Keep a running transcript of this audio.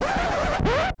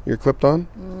You're clipped on?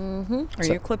 Are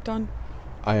you clipped on?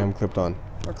 I am clipped on.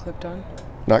 Or clipped on?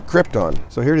 Not crypt on.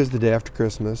 So here it is the day after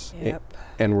Christmas. Yep.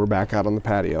 And we're back out on the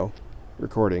patio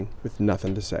recording with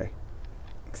nothing to say.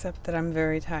 Except that I'm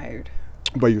very tired.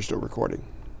 But you're still recording.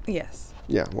 Yes.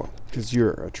 Yeah, well, because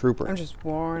you're a trooper. I'm just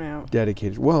worn out.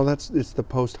 Dedicated. Well, it's the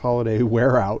post-holiday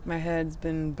wear out. My head's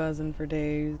been buzzing for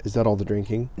days. Is that all the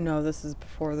drinking? No, this is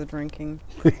before the drinking.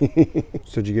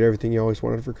 So did you get everything you always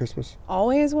wanted for Christmas?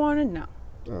 Always wanted? No.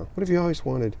 Oh, what have you always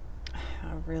wanted?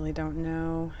 I really don't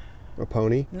know. A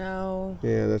pony? No.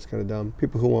 Yeah, that's kind of dumb.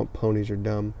 People who want ponies are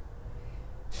dumb.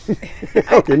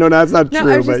 Okay, no, that's not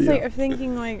true. I was but just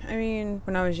thinking,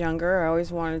 when I was younger, I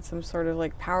always wanted some sort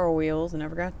of Power Wheels. I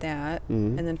never got that.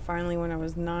 Mm-hmm. And then finally, when I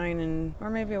was 9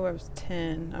 or maybe I was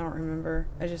 10, I don't remember.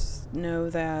 I just know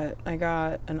that I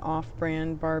got an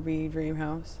off-brand Barbie dream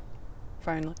house.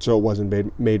 Finally. So it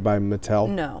wasn't made by Mattel?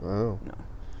 No. Oh. No.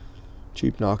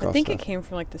 Cheap knockoff I think stuff. it came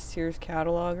from the Sears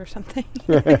catalog or something.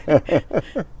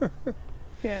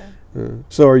 Yeah.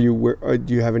 So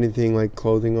do you have anything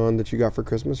clothing on that you got for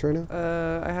Christmas right now?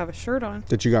 I have a shirt on.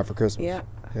 That you got for Christmas? Yeah.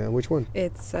 Yeah, which one?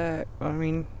 It's,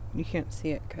 you can't see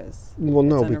it because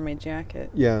it's under my jacket.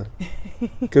 Yeah.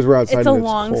 Because we're outside It's a and it's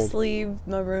long cold. sleeve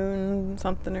maroon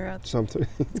something or other. Something.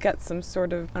 It's got some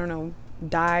sort of,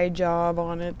 dye job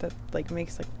on it that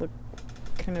makes look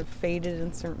kind of faded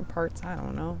in certain parts. I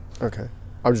don't know. Okay.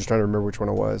 I'm just trying to remember which one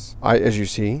it was. As you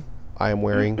see, I am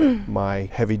wearing my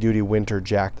heavy-duty winter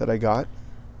jacket that I got.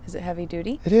 Is it heavy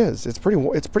duty? It is. It's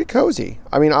pretty cozy.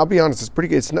 I mean, I'll be honest. It's pretty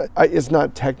good. It's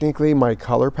not technically my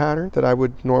color pattern that I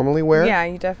would normally wear. Yeah,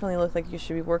 you definitely look like you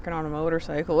should be working on a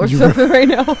motorcycle or something right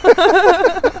now.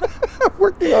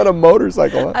 Working on a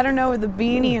motorcycle. Huh? I don't know, with the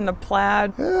beanie and the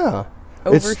plaid Yeah.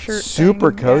 overshirt It's super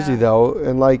thing. cozy Yeah. though,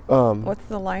 and What's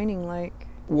the lining like?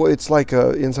 well, it's like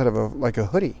inside of a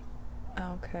hoodie.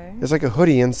 Okay. It's like a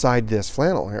hoodie inside this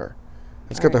flannel here.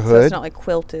 It's got the Alright, hood. So it's not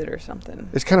quilted or something.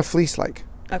 It's kind of fleece-like.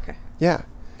 Okay. Yeah.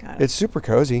 Got it. It's super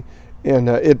cozy, and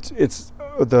it's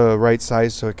the right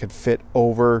size so it could fit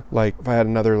over. If I had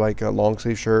another a long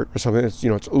sleeve shirt or something, it's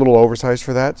it's a little oversized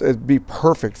for that. It'd be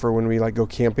perfect for when we go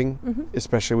camping,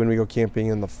 especially when we go camping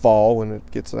in the fall when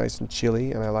it gets nice and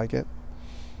chilly, and I like it.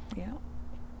 Yeah.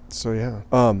 So yeah.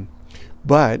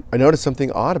 But I noticed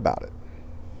something odd about it.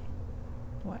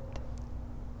 What?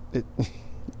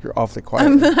 You're awfully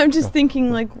quiet. I'm just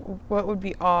thinking, what would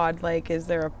be odd? Is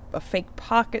there a fake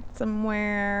pocket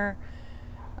somewhere?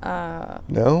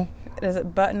 No? Does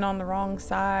it button on the wrong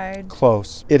side?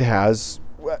 Close. It has,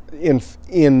 in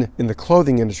the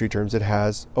clothing industry terms, it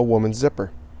has a woman's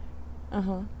zipper.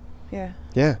 Yeah.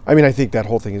 Yeah. I mean, I think that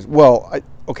whole thing is,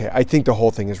 I think the whole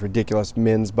thing is ridiculous.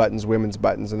 Men's buttons, women's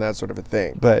buttons, and that sort of a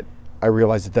thing. But I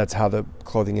realize that's how the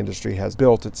clothing industry has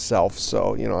built itself.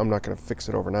 So, I'm not going to fix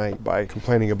it overnight by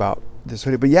complaining about this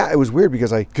hoodie. But yeah, it was weird because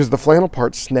the flannel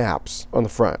part snaps on the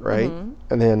front, right?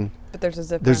 And then But there's a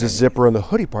zipper. there's a zipper on the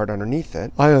hoodie part underneath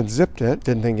it. I unzipped it,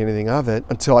 didn't think anything of it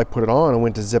until I put it on and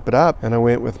went to zip it up. And I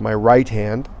went with my right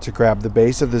hand to grab the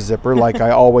base of the zipper like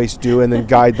I always do, and then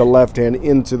guide the left hand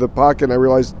into the pocket. And I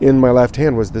realized in my left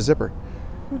hand was the zipper.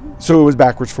 So it was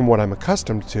backwards from what I'm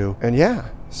accustomed to. And yeah,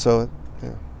 so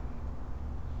yeah.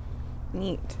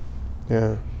 Neat.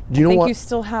 Yeah. Do you know I think what? you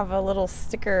still have a little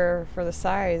sticker for the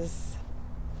size.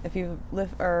 If you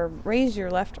lift or raise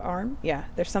your left arm, yeah,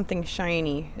 there's something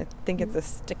shiny. I think it's a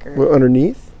sticker. Well,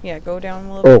 underneath? Yeah, go down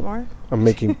a little bit more. I'm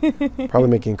probably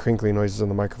making crinkly noises on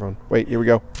the microphone. Wait, here we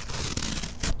go.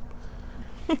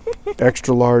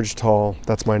 Extra large, tall.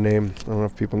 That's my name. I don't know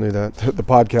if people knew that. The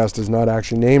podcast is not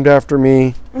actually named after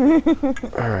me.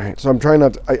 All right. So I'm trying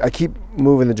not to, I keep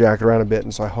moving the jacket around a bit,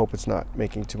 and so I hope it's not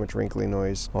making too much wrinkly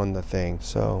noise on the thing.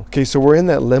 So, okay, so we're in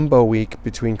that limbo week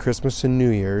between Christmas and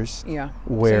New Year's. Yeah.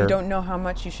 Where So you don't know how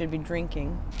much you should be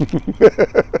drinking.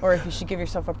 Or if you should give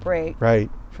yourself a break Right.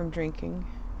 from drinking.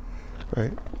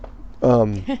 Right.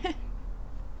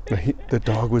 The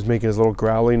dog was making his little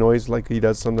growly noise like he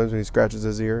does sometimes when he scratches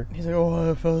his ear. He's like, oh,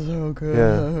 that feels so good.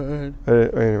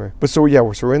 Yeah. Anyway, but so yeah,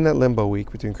 we're in that limbo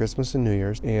week between Christmas and New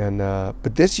Year's, and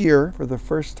but this year, for the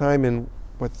first time in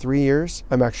 3 years,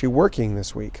 I'm actually working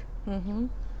this week.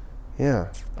 Yeah,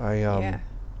 yeah.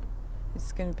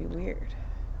 It's gonna be weird.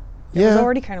 Yeah. It was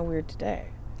already kind of weird today.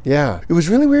 Yeah, it was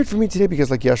really weird for me today because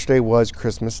yesterday was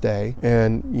Christmas Day,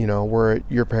 and we're at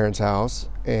your parents' house,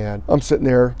 and I'm sitting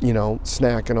there,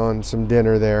 snacking on some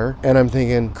dinner there, and I'm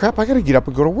thinking, crap, I gotta get up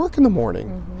and go to work in the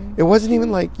morning. It wasn't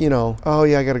even oh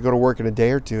yeah, I gotta go to work in a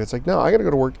day or two. It's no, I gotta go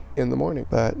to work in the morning.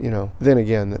 But then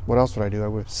again, what else would I do? I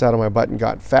would have sat on my butt and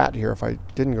got fat here if I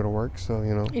didn't go to work. So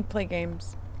You'd play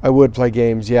games. I would play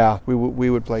games, yeah. We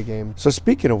would play games. So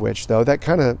speaking of which, though, that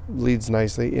kind of leads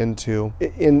nicely into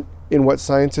in what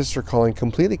scientists are calling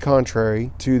completely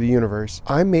contrary to the universe.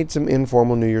 I made some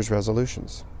informal New Year's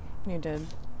resolutions. You did.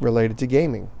 Related to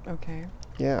gaming. Okay.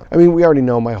 Yeah. I mean, we already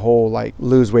know my whole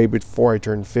lose weight before I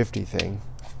turn 50 thing.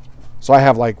 So I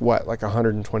have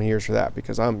 120 years for that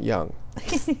because I'm young.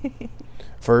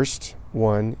 First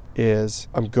one is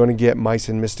I'm going to get Mice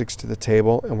and Mystics to the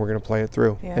table and we're going to play it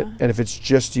through. Yeah. And if it's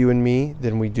just you and me,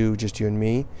 then we do just you and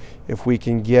me. If we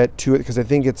can get two, because I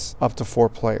think it's up to 4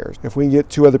 players. If we can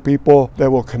get 2 other people that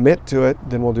will commit to it,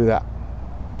 then we'll do that.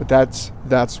 But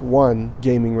that's one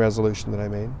gaming resolution that I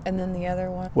made. And then the other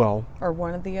one? Well. Or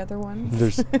one of the other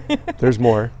ones? There's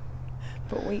more.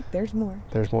 But wait, there's more.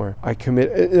 There's more. I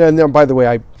commit, and then, by the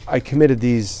way, I committed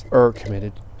these, or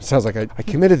committed. Sounds like I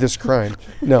committed this crime.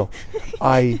 No,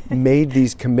 I made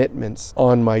these commitments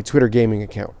on my Twitter gaming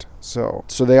account. So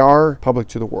they are public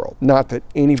to the world. Not that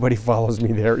anybody follows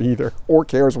me there either or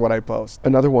cares what I post.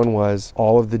 Another one was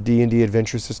all of the D&D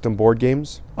Adventure System board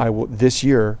games. This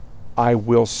year, I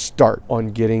will start on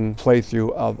getting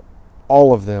playthrough of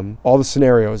all of them, all the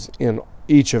scenarios in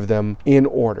each of them in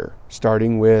order,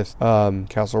 starting with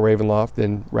Castle Ravenloft,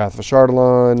 then Wrath of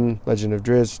Ashardalon, Legend of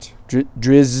Drizzt.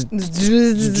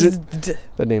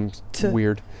 That name's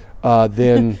weird.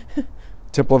 Then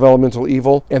Temple of Elemental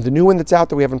Evil, and the new one that's out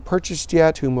that we haven't purchased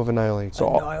yet, Tomb of Annihilation.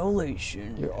 So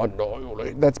Annihilation.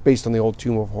 Annihilation. That's based on the old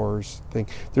Tomb of Horrors thing.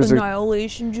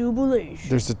 Annihilation Jubilation.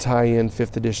 There's a tie-in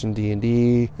 5th edition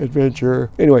D&D adventure.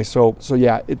 Anyway, so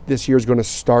yeah, this year's going to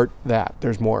start that.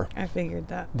 There's more. I figured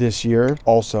that. This year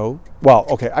also. Well,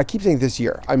 okay, I keep saying this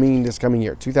year. I mean this coming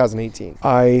year, 2018.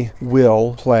 I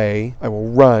will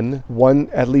run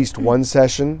at least one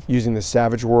session using the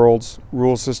Savage Worlds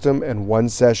rule system and one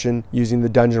session using the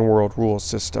Dungeon World rule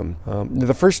system.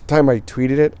 The first time I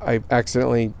tweeted it, I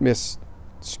accidentally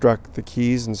misstruck the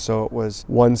keys, and so it was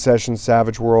 1 session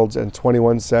Savage Worlds and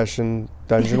 21 session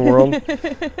Dungeon World.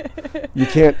 You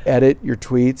can't edit your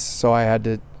tweets, so I had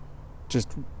to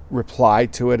just reply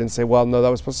to it and say, well, no, that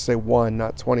was supposed to say 1,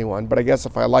 not 21. But I guess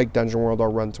if I like Dungeon World,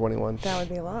 I'll run 21. That would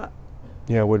be a lot.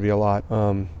 Yeah, it would be a lot.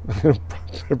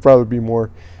 It'd probably be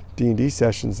more D&D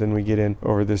sessions than we get in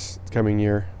over this coming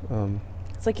year.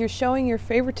 It's like you're showing your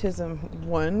favoritism.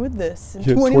 1 with this and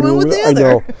Yeah, 21 with the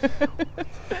other. I know.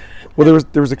 Well,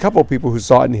 there was a couple of people who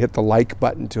saw it and hit the like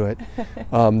button to it.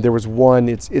 There was one.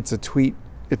 It's a tweet.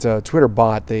 It's a Twitter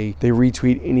bot. They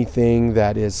retweet anything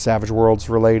that is Savage Worlds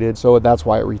related, so that's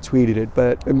why it retweeted it.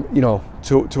 But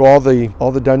to all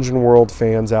the Dungeon World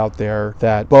fans out there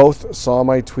that both saw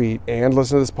my tweet and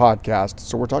listened to this podcast,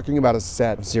 so we're talking about a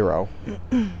set of 0.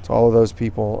 To all of those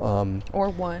people, or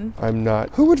 1. I'm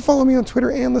not. Who would follow me on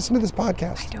Twitter and listen to this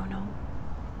podcast? I don't know.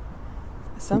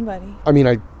 Somebody. I mean,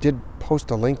 I did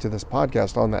post a link to this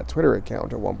podcast on that Twitter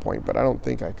account at one point, but I don't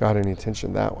think I got any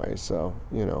attention that way. So,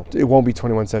 it won't be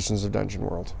 21 sessions of Dungeon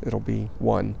World. It'll be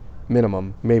 1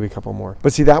 minimum, maybe a couple more.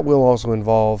 But see, that will also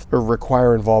involve or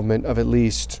require involvement of at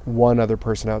least 1 other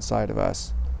person outside of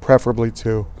us. Preferably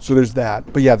 2. So there's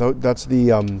that. But yeah, that's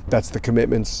the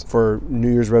commitments for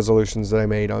New Year's resolutions that I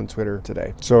made on Twitter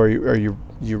today. So are you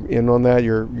in on that?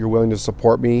 You're willing to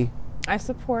support me? I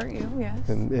support you, yes.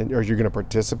 And are you going to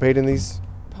participate in these?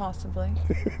 Possibly.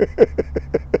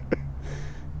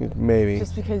 Maybe.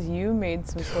 Just because you made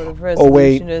some sort of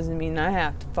resolution doesn't mean I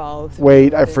have to follow through.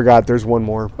 Wait, I forgot there's one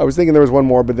more. I was thinking there was one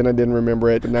more, but then I didn't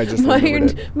remember it, and I just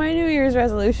remembered it. My New Year's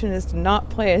resolution is to not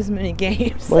play as many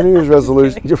games. My New Year's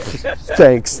resolution...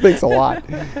 Thanks a lot.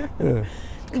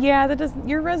 Yeah,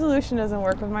 your resolution doesn't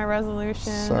work with my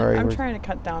resolution. Sorry. I'm trying to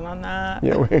cut down on that.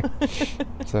 Yeah,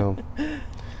 so...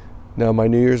 Now, my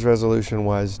New Year's resolution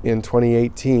was, in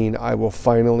 2018, I will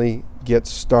finally get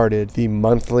started the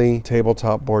monthly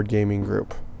tabletop board gaming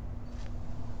group.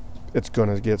 It's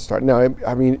going to get started. Now,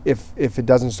 I mean, if it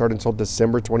doesn't start until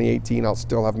December 2018, I'll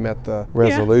still have met the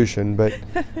resolution. Yeah.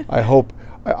 But I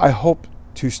hope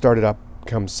to start it up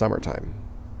come summertime.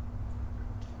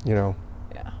 Yeah.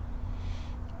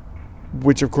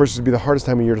 Which, of course, would be the hardest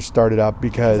time of year to start it up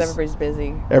because everybody's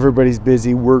busy. Everybody's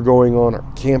busy. We're going on our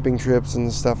camping trips and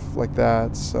stuff like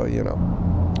that. So,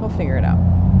 We'll figure it out.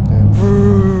 Yeah.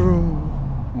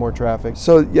 More traffic.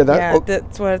 So, yeah,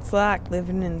 that's what it's like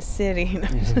living in the city.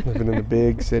 Living in the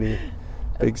big city.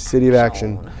 Big city of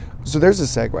action. So there's a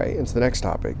segue into the next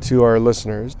topic to our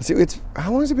listeners. See,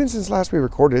 how long has it been since last we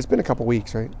recorded? It's been a couple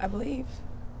weeks, right? I believe.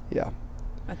 Yeah.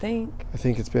 I think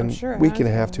it's been a week and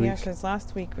a half, 2 weeks. Yeah, because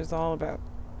last week was all about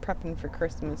prepping for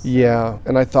Christmas. So. Yeah,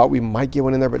 and I thought we might get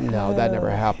one in there, but no, that never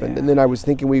happened. Yeah. And then I was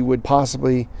thinking we would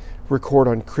possibly record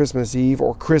on Christmas Eve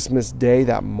or Christmas Day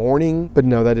that morning, but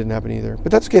no, that didn't happen either.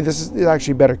 But that's okay. This is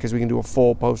actually better because we can do a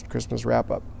full post-Christmas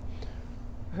wrap-up.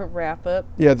 Wrap up.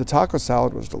 Yeah, the taco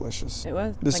salad was delicious. It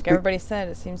was. The Like everybody said,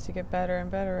 it seems to get better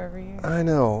and better every year. I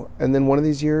know. And then one of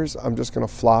these years, I'm just going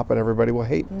to flop and everybody will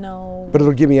hate. No. But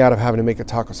it'll get me out of having to make a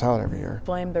taco salad every year.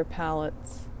 Blame their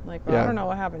palates. Like, well, Yeah. I don't know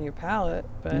what happened to your palate,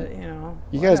 but, you know.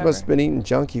 You guys must have whatever. been eating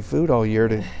junky food all year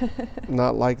to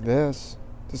not like this.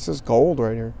 This is gold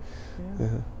right here. Yeah.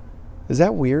 Is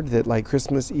that weird that like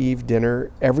Christmas Eve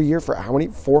dinner every year for how many,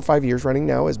 4 or 5 years running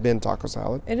now has been taco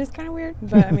salad? It is kind of weird,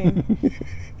 but I mean,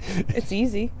 it's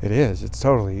easy. It is. It's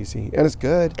totally easy. And it's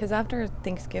good. Because after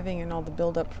Thanksgiving and all the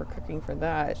build up for cooking for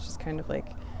that, it's just kind of like,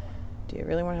 do you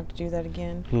really want to have to do that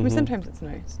again? I mean, Mhm. sometimes it's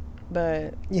nice,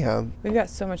 but Yeah. we've got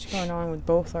so much going on with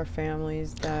both our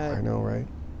families that I know, right?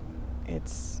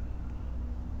 it's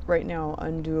right now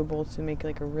undoable to make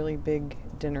like a really big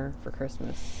dinner for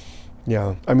Christmas.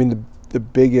 Yeah. I mean, the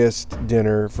biggest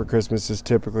dinner for Christmas is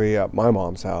typically at my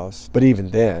mom's house. But even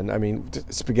then, I mean,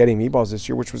 spaghetti and meatballs this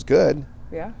year, which was good.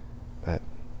 Yeah. But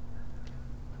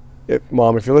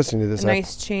Mom, if you're listening to this, A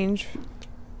nice change.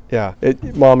 yeah,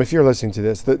 Mom, if you're listening to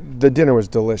this, the dinner was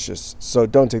delicious. So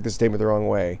don't take this statement the wrong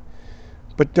way.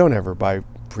 But don't ever buy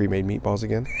pre-made meatballs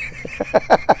again.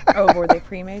 Oh, were they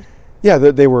pre-made? Yeah,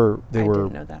 they were I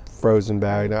didn't know that. frozen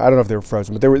bagged. I don't know if they were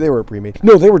frozen, but they were pre-made.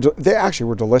 No, they actually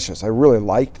were delicious. I really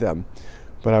liked them.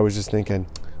 But I was just thinking,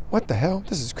 what the hell?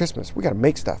 This is Christmas. We got to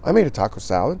make stuff. I made a taco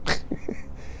salad.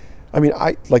 I mean,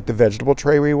 I like the vegetable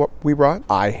tray we brought.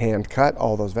 I hand cut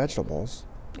all those vegetables.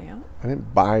 Yeah. I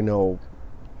didn't buy no,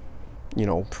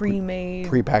 Pre-made.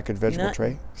 prepackaged vegetable Nut.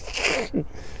 tray.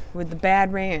 With the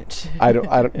bad ranch. I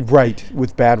don't, right,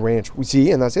 with bad ranch.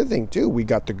 See, and that's the other thing, too. We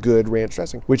got the good ranch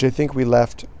dressing, which I think we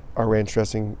left our ranch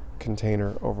dressing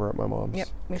container over at my mom's. Yep,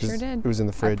 we 'cause sure did. It was in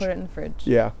the fridge. I put it in the fridge.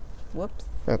 Yeah, Whoops.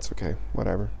 that's okay.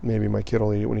 Whatever. Maybe my kid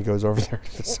will eat it when he goes over there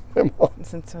to visit my mom.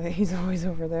 Since he's always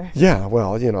over there. Yeah,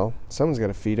 well, someone's got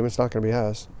to feed him. It's not going to be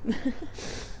us.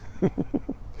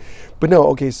 But no,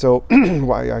 okay, so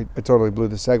I totally blew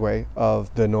the segue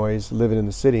of the noise living in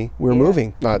the city. We're Yeah.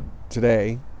 moving. Not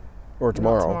today or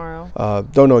tomorrow. Not tomorrow.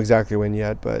 Don't know exactly when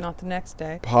yet, but Not the next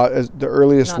day. the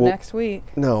earliest Not next week.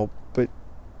 No, but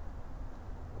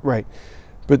right.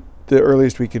 But the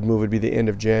earliest we could move would be the end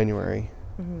of January.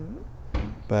 Mm-hmm.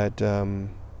 But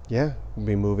yeah, we'll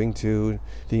be moving to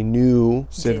the new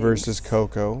Sid versus Digs.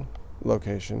 Coco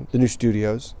location, the new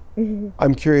studios.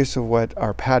 I'm curious of what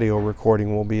our patio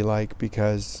recording will be like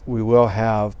because we will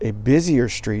have a busier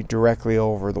street directly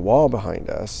over the wall behind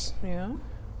us. Yeah.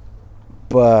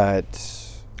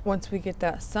 But, Once we get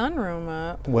that sunroom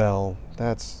up, well,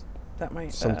 that's that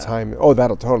might some time. Oh,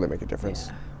 that'll totally make a difference.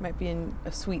 Yeah, might be in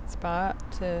a sweet spot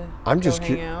to I'm go just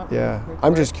hang out. yeah.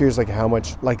 I'm just curious, like how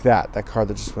much, like that car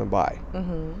that just went by.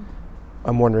 Mm-hmm.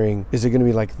 I'm wondering, is it going to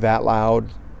be like that loud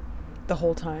The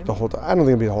whole time. the whole time? I don't think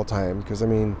it'll be the whole time because I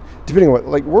mean, depending on what,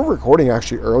 like we're recording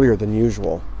actually earlier than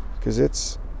usual because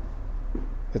it's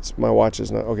my watch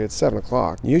is not okay. It's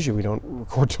 7:00. Usually we don't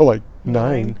record till like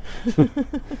 9.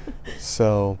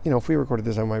 So if we recorded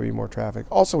this, there might be more traffic.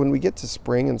 Also, when we get to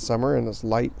spring and summer and it's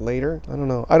light later, I don't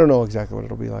know. I don't know exactly what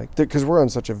it'll be like because we're on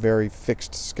such a very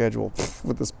fixed schedule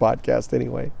with this podcast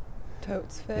anyway.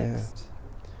 Totes fixed.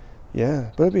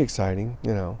 Yeah, but it'd be exciting,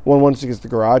 Well, once it gets the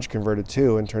garage converted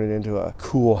too and turn it into a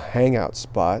cool hangout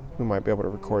spot, we might be able to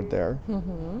record there.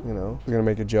 Mm-hmm. We're gonna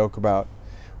make a joke about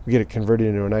we get it converted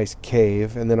into a nice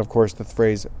cave, and then of course the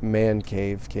phrase "man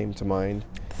cave" came to mind.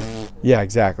 Yeah,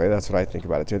 exactly. That's what I think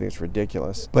about it too. I think it's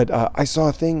ridiculous. But I saw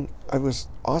a thing. It was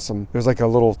awesome. There was like a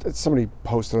little. Somebody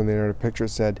posted on the internet a picture that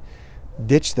said,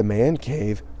 "Ditch the man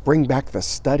cave. Bring back the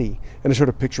study," and it showed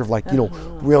a picture of like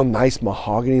real nice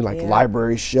mahogany like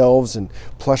library shelves and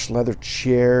plush leather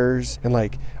chairs and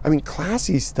like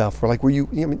classy stuff where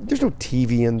there's no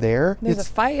TV in there. There's a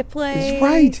fireplace. It's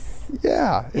right.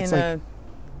 Yeah. It's and like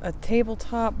a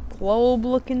tabletop globe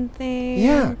looking thing.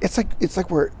 yeah. It's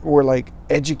like where like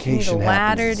education You need a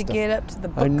ladder happens to and stuff. get up to the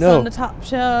I books know. on the top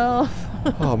shelf.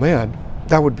 Oh man,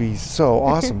 that would be so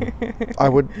awesome. I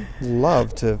would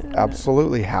love to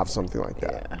absolutely have something like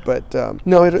that. Yeah. But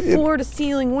no, it Floor to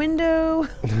ceiling window.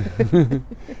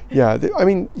 yeah,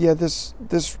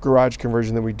 this garage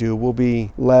conversion that we do will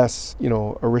be less,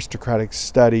 aristocratic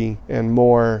study and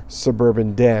more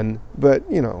suburban den. But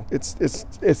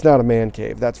it's not a man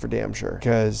cave. That's for damn sure.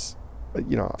 Because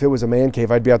if it was a man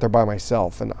cave, I'd be out there by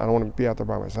myself, and I don't want to be out there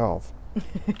by myself,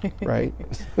 right?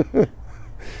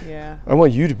 Yeah. I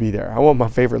want you to be there. I want my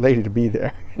favorite lady to be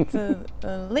there. It's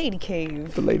a lady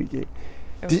cave. The lady cave.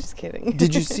 I was just kidding.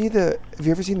 Did you see have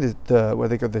you ever seen the what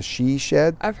they call the she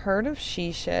shed? I've heard of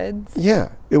she sheds.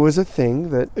 Yeah, it was a thing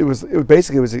that it was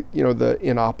basically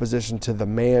in opposition to the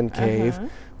man cave.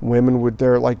 Women would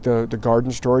the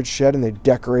garden storage shed, and they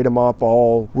decorate them up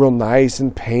all real nice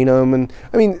and paint them, and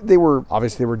I mean they were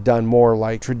done more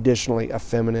like traditionally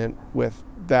effeminate with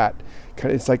that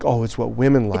kind of, it's like, oh, it's what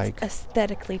women like. It's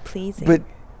aesthetically pleasing.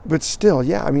 But still,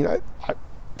 yeah, I mean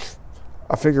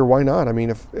I figure, why not? I mean,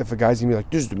 if a guy's gonna be like,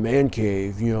 this is the man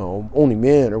cave, only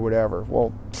men or whatever, well,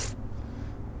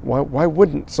 why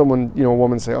wouldn't someone, a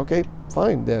woman say, okay,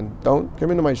 fine, then don't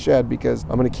come into my shed because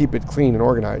I'm gonna keep it clean and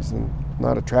organized and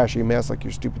not a trashy mess like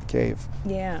your stupid cave.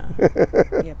 Yeah.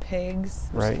 Yeah, pigs.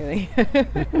 Right. Just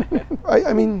kidding.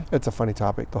 I mean, it's a funny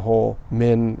topic, the whole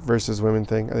men versus women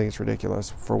thing. I think it's ridiculous,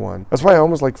 for one. That's why I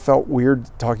almost felt weird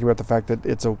talking about the fact that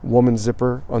it's a woman's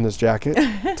zipper on this jacket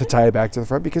to tie it back to the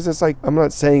front, because it's like, I'm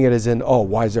not saying it as in, oh,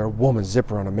 why is there a woman's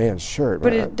zipper on a man's shirt?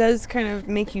 But it does kind of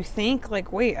make you think,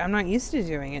 like, wait, I'm not used to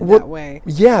doing it that way.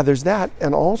 Yeah, there's that.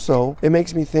 And also, it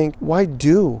makes me think, why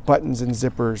do buttons and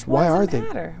zippers? Why are they?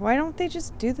 Matter? Why don't they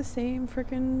just do the same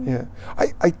freaking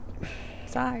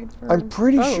sides? I'm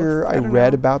pretty sure I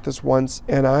read about this once,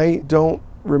 and I don't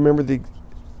remember the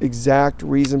exact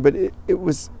reason, but it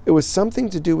was something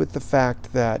to do with the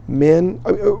fact that men,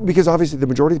 because obviously the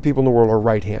majority of the people in the world are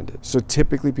right-handed, so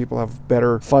typically people have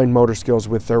better fine motor skills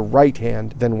with their right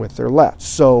hand than with their left.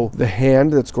 So the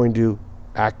hand that's going to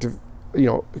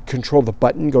control the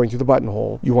button going through the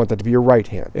buttonhole, you want that to be your right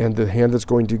hand. And the hand that's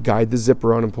going to guide the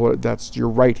zipper on and pull it, that's your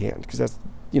right hand, because that's,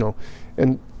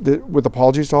 and with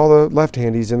apologies to all the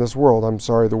left-handies in this world, I'm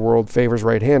sorry, the world favors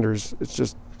right-handers. It's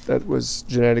just, that was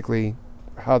genetically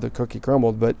how the cookie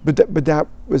crumbled. But that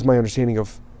was my understanding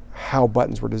of how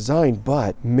buttons were designed.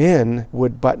 But men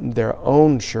would button their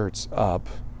own shirts up.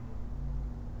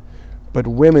 But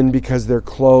women, because their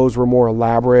clothes were more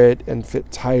elaborate and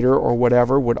fit tighter or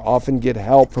whatever, would often get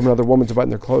help from another woman to button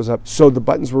their clothes up. So the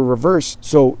buttons were reversed.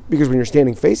 So, because when you're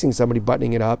standing facing somebody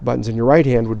buttoning it up, buttons in your right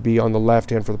hand would be on the left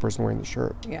hand for the person wearing the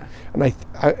shirt. Yeah. And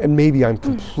and maybe I'm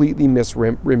completely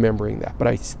misremembering that, but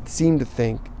I seem to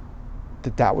think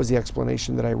that was the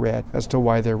explanation that I read as to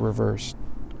why they're reversed.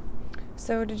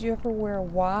 So did you ever wear a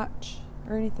watch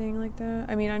or anything like that?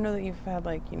 I mean, I know that you've had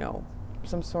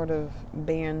some sort of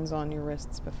bands on your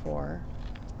wrists before,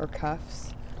 or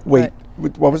cuffs. Wait,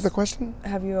 what was the question?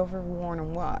 Have you ever worn a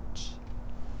watch?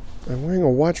 I'm wearing a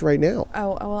watch right now.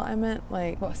 Oh, well, I meant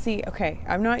okay,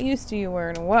 I'm not used to you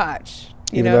wearing a watch.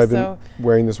 Even though I've been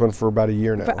wearing this one for about a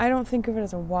year now. But I don't think of it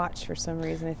as a watch for some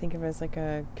reason. I think of it as like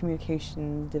a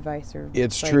communication device.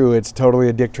 It's true. It's totally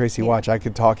a Dick Tracy watch. I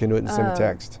could talk into it and send a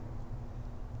text.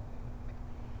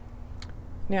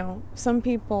 Now, some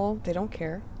people, they don't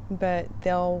care, but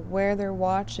they'll wear their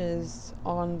watches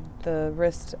on the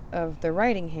wrist of their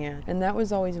writing hand. And that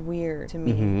was always weird to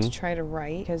me to try to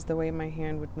write, because the way my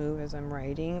hand would move as I'm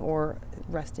writing or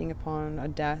resting upon a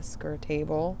desk or a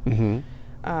table,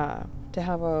 to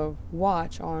have a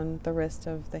watch on the wrist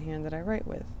of the hand that I write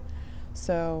with.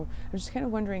 So I'm just kind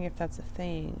of wondering if that's a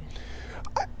thing.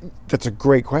 That's a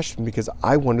great question, because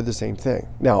I wondered the same thing.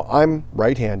 Now, I'm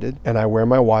right-handed, and I wear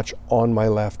my watch on my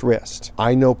left wrist.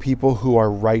 I know people who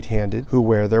are right-handed who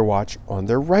wear their watch on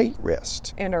their right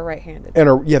wrist. And are right-handed.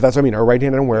 Yeah, that's what I mean. Are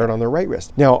right-handed and wear it on their right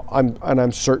wrist. Now,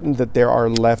 I'm certain that there are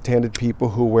left-handed people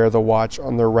who wear the watch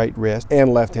on their right wrist,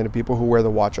 and left-handed people who wear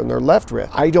the watch on their left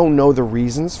wrist. I don't know the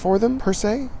reasons for them, per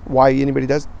se, why anybody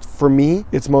does. For me,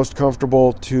 it's most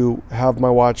comfortable to have my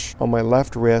watch on my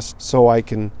left wrist so I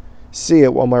can see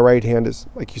it while my right hand is,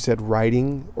 like you said,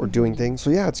 writing or doing things. So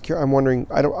yeah, I'm wondering,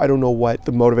 I don't know what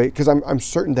the motivate, because I'm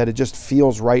certain that it just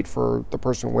feels right for the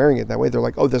person wearing it that way. They're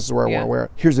like, oh, this is where I want to wear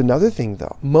it. Here's another thing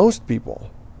though. Most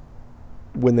people,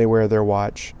 when they wear their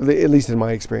watch, at least in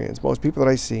my experience, most people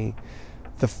that I see,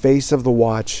 the face of the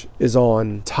watch is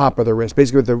on top of their wrist,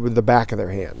 basically with the back of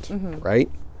their hand,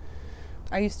 right?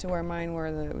 I used to wear mine where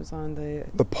it was on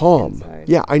the palm. Inside.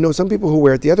 Yeah, I know some people who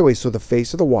wear it the other way, so the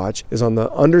face of the watch is on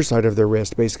the underside of their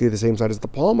wrist, basically the same side as the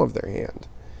palm of their hand.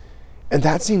 And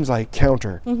that seems like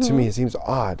counter to me. It seems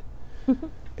odd.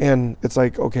 And it's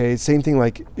like, okay, same thing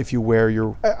like if you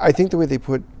wear I think the way they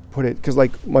put it, because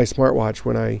like my smartwatch,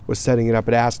 when I was setting it up,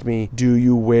 it asked me, do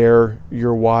you wear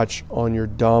your watch on your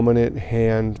dominant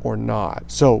hand or not?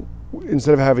 So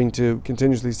instead of having to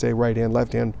continuously say right hand,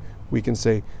 left hand, we can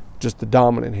say just the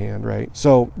dominant hand, right?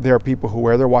 So there are people who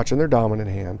wear their watch on their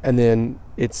dominant hand, and then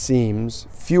it seems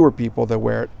fewer people that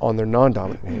wear it on their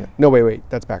non-dominant hand. No, wait,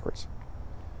 that's backwards.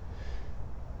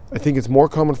 I think it's more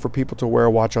common for people to wear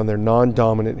a watch on their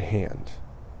non-dominant hand.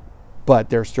 But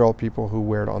there are still people who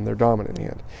wear it on their dominant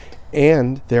hand.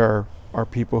 And there are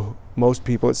people, most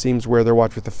people it seems, wear their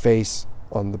watch with the face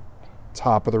on the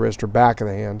top of the wrist or back of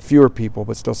the hand. Fewer people,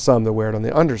 but still some that wear it on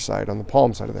the underside, on the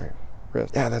palm side of their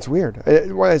wrist. Yeah, that's weird.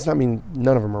 Well, it's not mean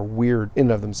none of them are weird in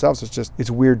and of themselves. It's just, it's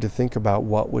weird to think about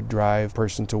what would drive a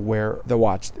person to wear the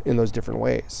watch in those different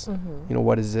ways. You know,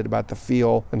 what is it about the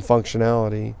feel and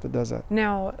functionality that does that?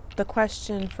 Now, the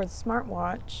question for the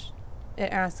smartwatch,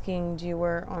 it asking, do you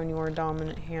wear it on your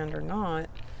dominant hand or not?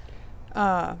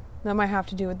 That might have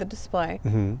to do with the display,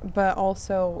 but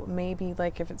also maybe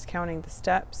like if it's counting the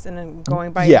steps and then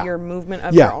going by your movement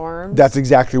of your arms. That's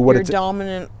exactly what your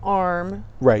dominant arm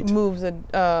moves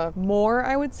more,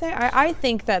 I would say. I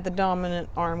think that the dominant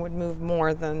arm would move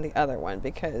more than the other one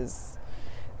because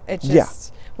it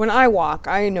just... When I walk,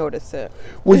 I notice it.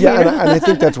 Well, yeah, and I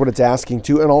think that's what it's asking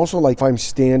too. And also, like, if I'm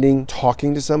standing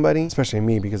talking to somebody, especially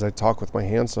me because I talk with my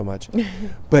hands so much,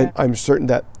 but I'm certain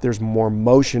that there's more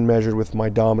motion measured with my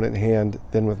dominant hand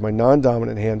than with my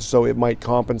non-dominant hand. So it might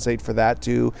compensate for that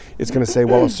too. It's going to say,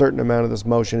 well, a certain amount of this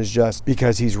motion is just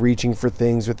because he's reaching for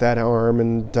things with that arm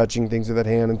and touching things with that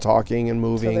hand and talking and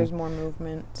moving. So there's more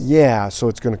movement. Yeah, so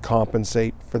it's going to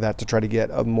compensate for that to try to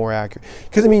get a more accurate.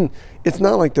 Because, I mean, it's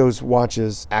not like those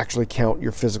watches actually count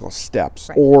your physical steps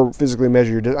or physically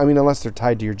measure your I mean, unless they're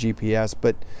tied to your GPS,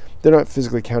 but they're not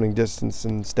physically counting distance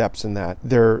and steps in that.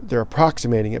 They're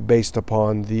approximating it based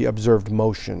upon the observed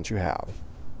motions you have.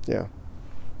 Yeah.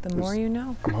 The more you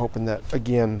know. I'm hoping that,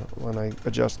 again, when I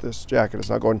adjust this jacket, it's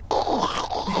not going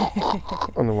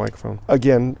on the microphone.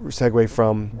 Again, segue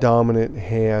from dominant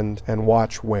hand and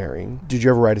watch wearing. Did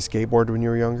you ever ride a skateboard when you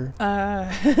were younger?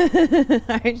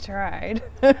 I tried.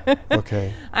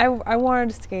 Okay. I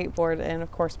wanted to skateboard, and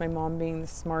of course my mom, being the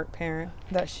smart parent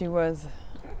that she was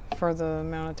for the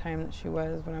amount of time that she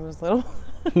was when I was little,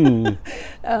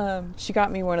 she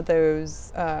got me one of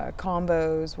those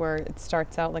combos where it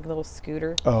starts out like a little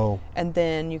scooter. Oh. And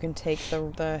then you can take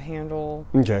the handle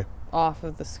off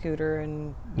of the scooter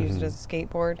and use it as a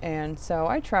skateboard. And so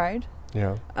I tried.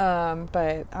 Yeah.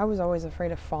 But I was always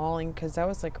afraid of falling because that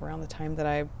was like around the time that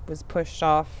I was pushed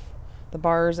off the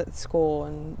bars at school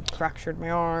and fractured my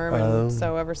arm. And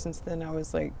so ever since then I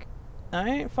was like, I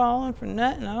ain't falling for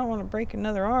nothing. I don't want to break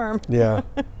another arm. Yeah.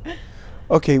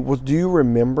 Okay, well, do you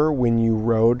remember when you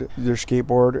rode your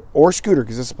skateboard or scooter,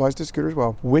 because this applies to scooter as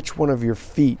well, which one of your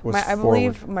feet was forward? I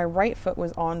believe my right foot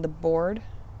was on the board,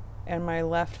 and my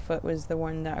left foot was the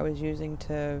one that I was using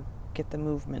to get the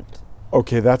movement.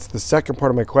 Okay, that's the second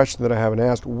part of my question that I haven't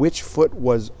asked. Which foot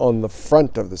was on the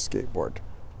front of the skateboard?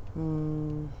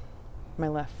 My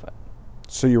left foot.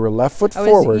 So you were left foot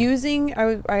forward.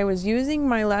 I was using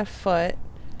my left foot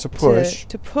to push.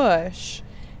 To push.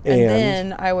 And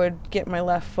then I would get my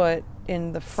left foot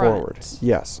in the front. Forward.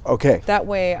 Yes. Okay. That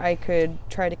way I could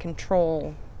try to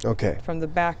control from the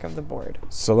back of the board.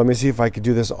 So let me see if I could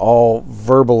do this all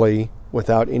verbally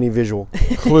without any visual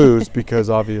clues, because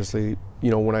obviously,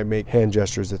 you know, when I make hand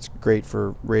gestures, it's great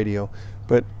for radio.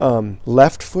 But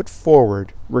left foot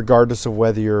forward, regardless of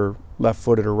whether you're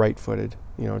left-footed or right-footed,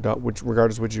 you know,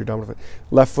 regardless of which your dominant foot.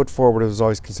 Left foot forward was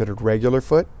always considered regular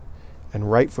foot, and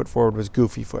right foot forward was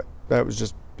goofy foot. That was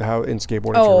just how in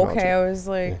skateboarding terminology. Okay. I was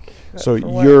like, so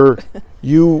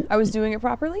you I was doing it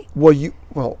properly?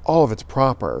 Well, all of it's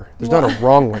proper. There's not a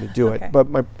wrong way to do it.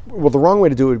 But the wrong way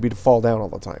to do it would be to fall down all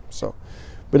the time. So,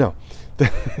 but no.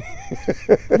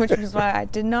 Which was why I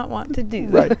did not want to do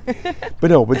that. Right.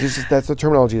 But no, that's the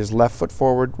terminology is left foot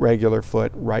forward, regular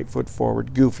foot, right foot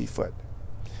forward, goofy foot.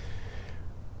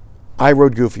 I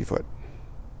rode goofy foot.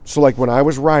 So like when I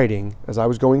was riding, as I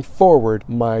was going forward,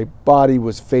 my body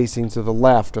was facing to the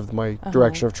left of my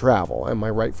direction of travel, and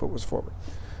my right foot was forward.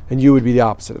 And you would be the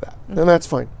opposite of that. And that's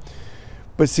fine.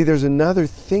 But see, there's another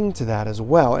thing to that as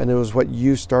well, and it was what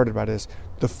you started about, is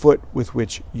the foot with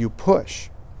which you push.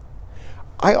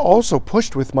 I also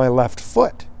pushed with my left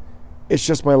foot. It's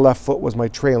just my left foot was my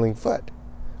trailing foot.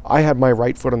 I had my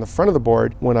right foot on the front of the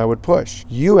board when I would push.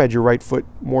 You had your right foot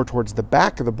more towards the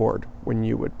back of the board when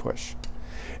you would push.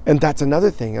 And that's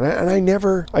another thing. And I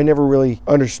never really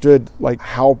understood like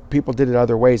how people did it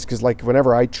other ways. Because like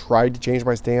whenever I tried to change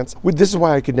my stance, this is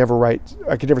why I could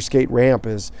never skate ramp,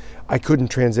 is I couldn't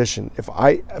transition. If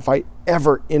I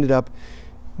ever ended up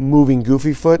moving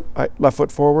goofy foot, left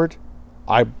foot forward,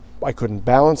 I couldn't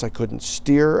balance, I couldn't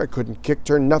steer, I couldn't kick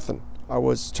turn, nothing. I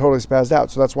was totally spazzed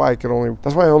out. So that's why I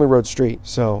only rode street.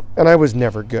 So, and I was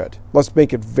never good. Let's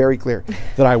make it very clear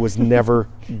that I was never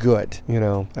good. You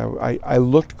know, I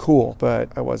looked cool, but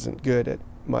I wasn't good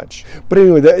much. But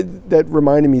anyway, that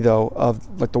reminded me though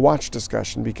of like the watch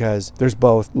discussion, because there's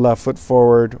both left foot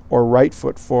forward or right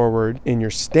foot forward in your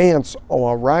stance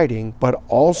while riding, but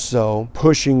also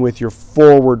pushing with your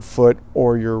forward foot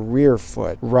or your rear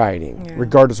foot riding,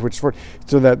 regardless which foot.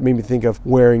 So that made me think of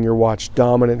wearing your watch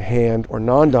dominant hand or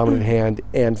non-dominant hand,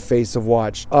 and face of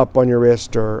watch up on your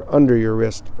wrist or under your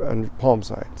wrist and palm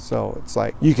side. So it's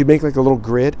like you could make like a little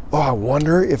grid. Oh, I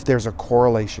wonder if there's a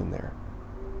correlation there.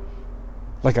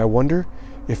 Like, I wonder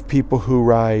if people who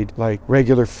ride like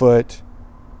regular foot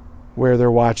wear their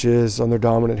watches on their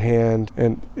dominant hand,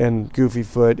 and goofy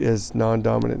foot is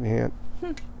non-dominant hand.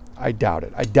 I doubt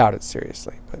it. I doubt it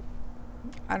seriously. But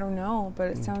I don't know, but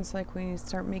it sounds like we need to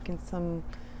start making some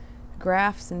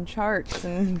graphs and charts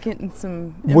and getting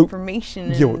some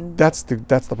information. That's the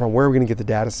problem. Where are we going to get the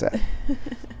data set?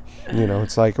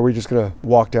 It's like, are we just going to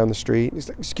walk down the street? He's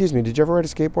like, excuse me, did you ever ride a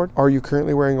skateboard? Are you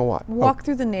currently wearing a watch? Walk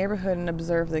through the neighborhood and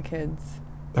observe the kids.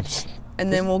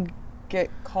 And then we'll get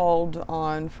called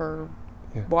on for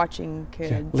watching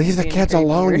kids. Yeah. Leave the kids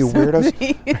alone, you weirdos.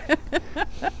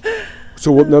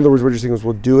 So in other words, what you're saying is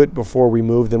we'll do it before we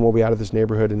move, then we'll be out of this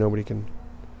neighborhood and nobody can...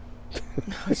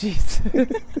 Oh, jeez.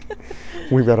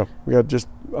 we got just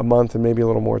a month and maybe a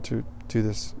little more to do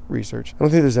this research. I don't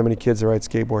think there's that many kids that ride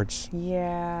skateboards.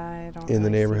 Yeah, I don't in the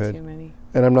neighborhood. See too many.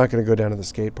 And I'm not going to go down to the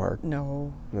skate park.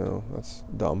 No, that's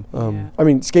dumb. I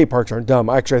mean, skate parks aren't dumb.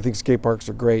 Actually, I think skate parks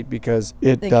are great because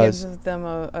it gives them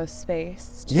a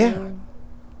space.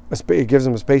 It gives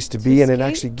them a space to be, and it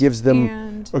actually gives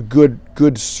them a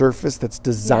good surface that's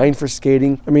designed for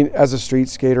skating. I mean, as a street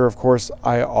skater, of course,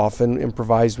 I often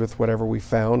improvise with whatever we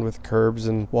found, with curbs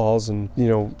and walls and,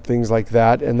 things like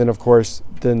that. And then, of course,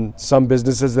 some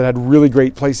businesses that had really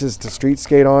great places to street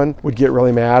skate on would get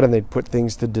really mad, and they'd put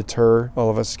things to deter all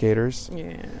of us skaters.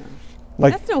 Yeah.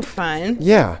 Like, that's no fun.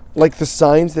 Yeah. Like the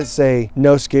signs that say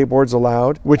no skateboards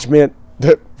allowed, which meant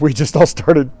that we just all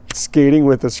started skating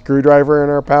with a screwdriver in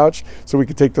our pouch so we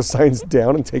could take the signs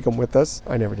down and take them with us.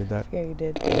 I never did that. Yeah, you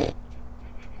did.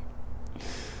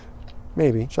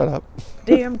 Maybe. Shut up.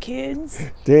 Damn kids.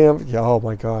 Damn. Yeah, oh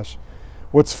my gosh.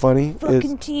 What's funny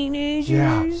fucking teenagers.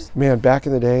 Yeah. Man, back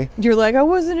in the day. You're like, I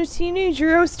wasn't a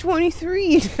teenager. I was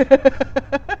 23.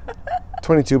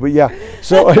 22, but yeah.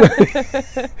 So,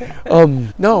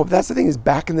 no, that's the thing is,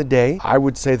 back in the day, I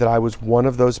would say that I was one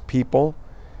of those people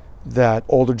that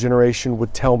older generation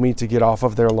would tell me to get off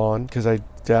of their lawn, because I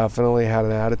definitely had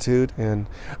an attitude. And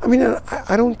I mean,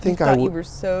 I don't think you were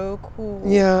so cool.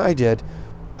 Yeah, I did.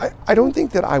 I don't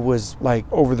think that I was like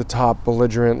over the top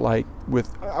belligerent, like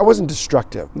I wasn't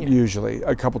destructive. Usually,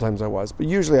 a couple times I was, but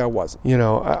usually I wasn't.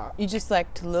 You just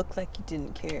like to look like you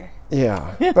didn't care.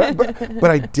 Yeah, but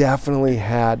I definitely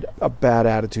had a bad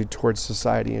attitude towards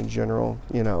society in general.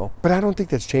 But I don't think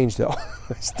that's changed though.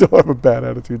 I still have a bad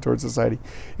attitude towards society.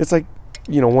 It's like,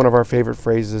 one of our favorite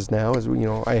phrases now is,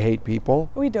 I hate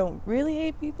people. We don't really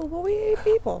hate people, but we hate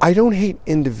people. I don't hate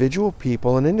individual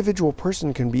people. An individual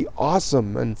person can be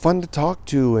awesome and fun to talk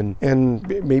to and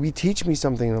maybe teach me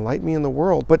something and enlighten me in the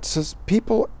world. But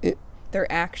people... their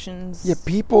actions. Yeah,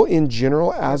 people in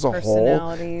general as a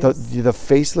whole, the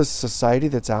faceless society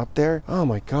that's out there, oh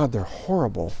my God, they're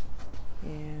horrible.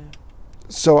 Yeah.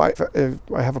 So I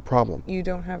have a problem. You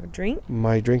don't have a drink?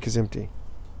 My drink is empty.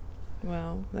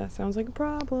 Well, that sounds like a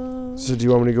problem. So do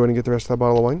you want me to go in and get the rest of that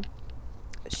bottle of wine?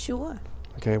 Sure.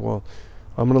 Okay, well,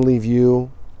 I'm going to leave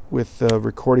you with the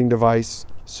recording device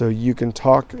so you can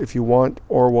talk if you want,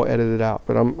 or we'll edit it out.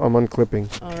 But I'm unclipping.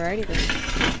 Alrighty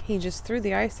then. He just threw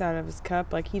the ice out of his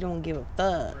cup like he don't give a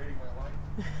fuck.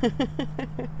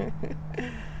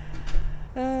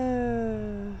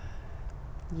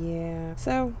 Yeah.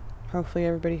 So, hopefully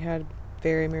everybody had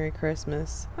very Merry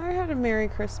Christmas. I had a Merry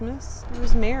Christmas. It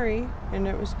was merry and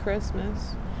it was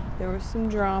Christmas. There was some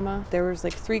drama. There was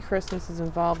like 3 Christmases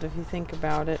involved if you think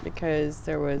about it, because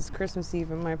there was Christmas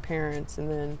Eve at my parents', and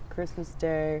then Christmas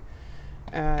Day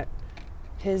at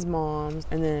his mom's,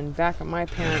 and then back at my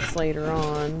parents' later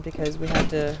on, because we had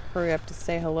to hurry up to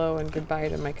say hello and goodbye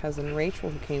to my cousin Rachel,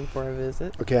 who came for a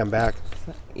visit. Okay, I'm back.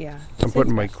 So, yeah. I'm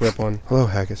putting my clip on. Hello,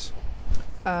 Haggis.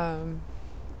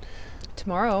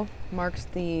 Tomorrow marks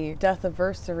the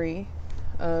death-iversary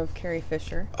of Carrie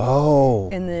Fisher. Oh.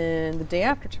 And then the day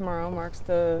after tomorrow marks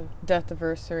the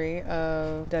death-iversary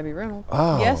of Debbie Reynolds.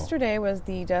 Oh. Yesterday was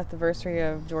the death-iversary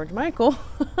of George Michael.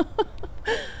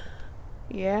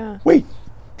 Yeah. Wait,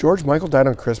 George Michael died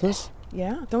on Christmas?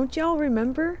 Yeah. Don't y'all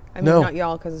remember? I mean, no. Not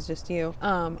y'all, because it's just you.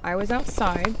 I was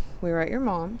outside. We were at your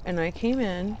mom, and I came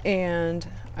in, and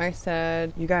I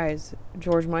said, you guys,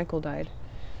 George Michael died.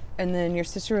 And then your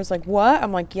sister was like, what?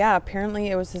 I'm like, yeah, apparently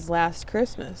it was his last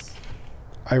Christmas.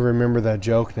 I remember that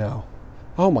joke now.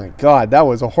 Oh my God, that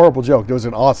was a horrible joke. It was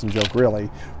an awesome joke, really,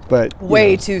 but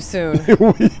Way too soon.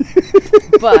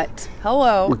 But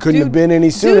hello, it couldn't have been any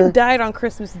sooner. Dude died on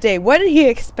Christmas Day. What did he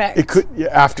expect? It could,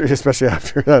 especially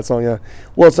after that song. Yeah.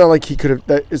 Well, it's not like he could have.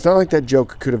 It's not like that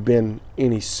joke could have been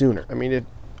any sooner. I mean,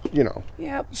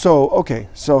 Yep. So okay.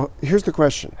 So here's the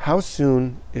question: how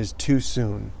soon is too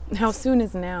soon? How soon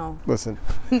is now? Listen.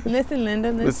 Listen,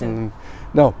 Linda. Listen.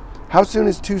 No. How soon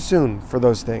is too soon for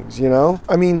those things,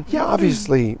 I mean, yeah,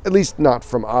 obviously, at least not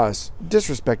from us.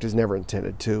 Disrespect is never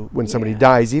intended to when somebody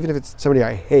dies, even if it's somebody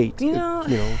I hate.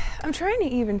 I'm trying to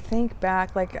even think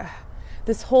back, like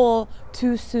this whole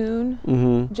too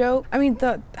soon joke. I mean,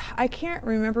 I can't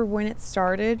remember when it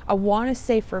started. I want to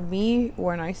say for me,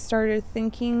 when I started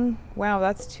thinking, wow,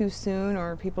 that's too soon,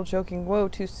 or people joking, whoa,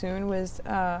 too soon, was,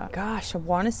 I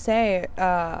want to say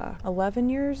 11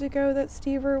 years ago that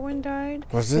Steve Irwin died.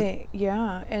 Was it?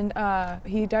 Yeah, and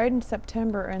he died in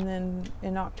September, and then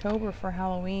in October for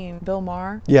Halloween, Bill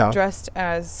Maher, dressed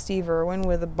as Steve Irwin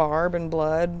with a barb and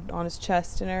blood on his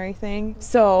chest and everything.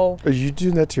 So... Are you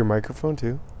doing that to your microphone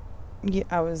too? Yeah,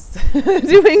 I was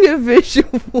doing a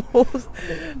visual.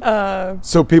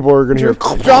 So people are going to hear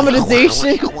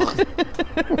dramatization.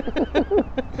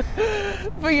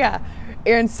 But yeah,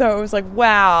 and so it was like,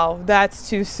 wow, that's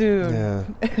too soon.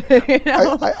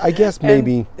 Yeah. I guess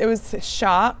maybe. And it was a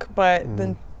shock, but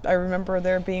then I remember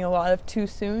there being a lot of too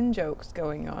soon jokes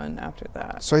going on after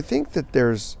that. So I think that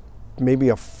there's maybe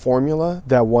a formula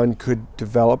that one could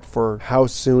develop for how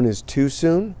soon is too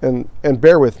soon. And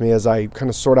bear with me as I kind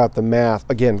of sort out the math,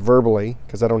 again, verbally,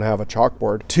 because I don't have a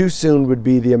chalkboard. Too soon would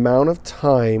be the amount of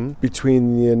time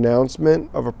between the announcement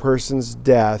of a person's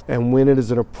death and when it is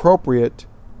appropriate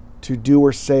to do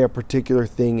or say a particular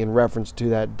thing in reference to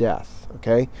that death,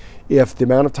 okay? If the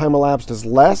amount of time elapsed is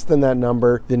less than that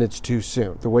number, then it's too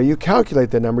soon. The way you calculate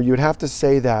that number, you would have to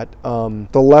say that the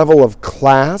level of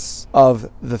class of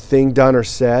the thing done or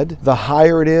said, the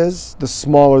higher it is, the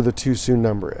smaller the too soon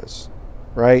number is,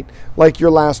 right? Like your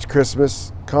last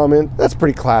Christmas comment, that's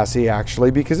pretty classy actually,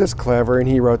 because it's clever, and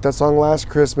he wrote that song last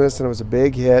Christmas and it was a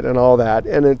big hit and all that,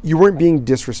 and you weren't being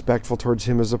disrespectful towards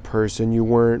him as a person, you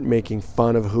weren't making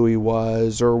fun of who he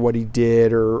was or what he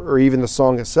did or even the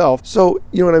song itself. So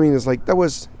you know what I mean, it's like it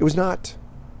was not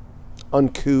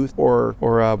uncouth or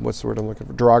what's the word I'm looking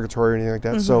for, derogatory or anything like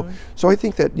that. So I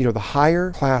think that the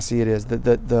higher classy it is,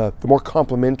 the more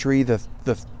complimentary the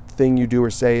thing you do or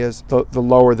say is, the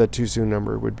lower the too soon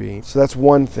number would be. So that's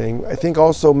one thing. I think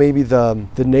also maybe the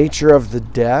nature of the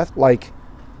death, like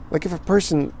if a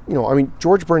person, I mean,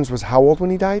 George Burns was how old when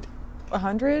he died?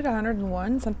 100,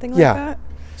 101, something like that.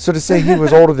 So to say he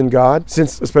was older than God,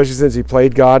 especially since he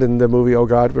played God in the movie Oh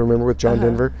God, remember, with John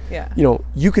Denver? Yeah.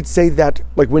 You could say that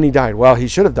like when he died. Well, he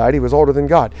should have died. He was older than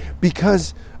God.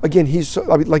 Because again,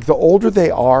 like the older they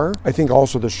are, I think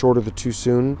also the shorter the too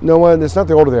soon. No, it's not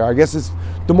the older they are. I guess it's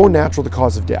the more natural the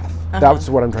cause of death. That's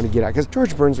what I'm trying to get at. Because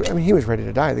George Burns, I mean, he was ready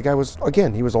to die. The guy was,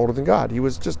 again, he was older than God. He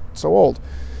was just so old.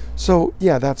 So,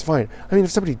 yeah, that's fine. I mean,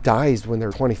 if somebody dies when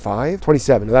they're 25,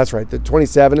 27, that's right. The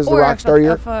 27 is the rock star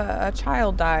year. Or if a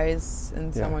child dies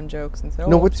and someone jokes and says,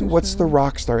 no, what's the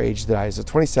rock star age that dies? Is it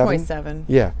 27? 27.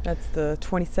 Yeah. That's the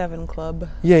 27 club.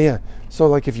 Yeah. So,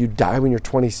 like, if you die when you're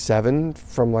 27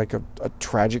 from, like, a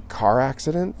tragic car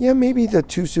accident, maybe the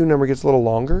too soon number gets a little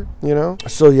longer,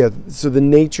 So, so the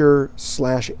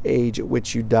nature/age at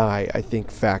which you die, I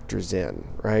think, factors in,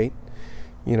 right?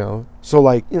 So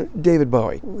like David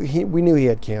Bowie, we knew he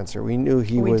had cancer. We knew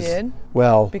he was. We did?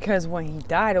 Well, because when he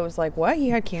died, it was like, what? He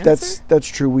had cancer? That's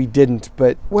true. We didn't,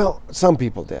 but some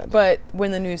people did. But when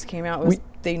the news came out,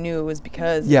 they knew it was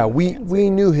because. Yeah, we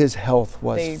knew his health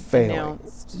was failing.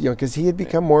 Because he had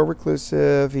become more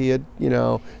reclusive. He had,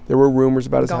 there were rumors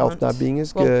about his health not being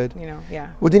as good.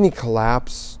 Yeah. Well, didn't he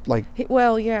collapse it was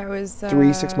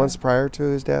 3-6 months prior to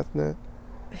his death?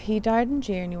 He died in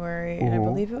January, and I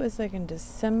believe it was like in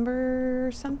December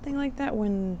or something like that,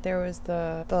 when there was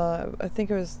the I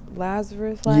think it was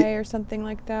Lazarus Play or something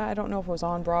like that. I don't know if it was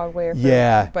on Broadway or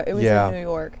but it was in New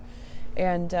York.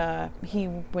 And he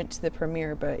went to the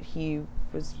premiere, but he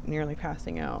was nearly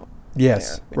passing out.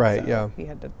 Yes, there, right, so he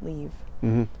had to leave.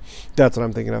 Mm-hmm. That's what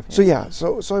I'm thinking of. So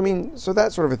I mean, so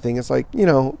that sort of a thing. It's like,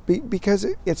 because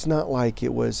it's not like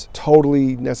it was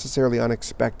totally necessarily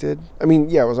unexpected. I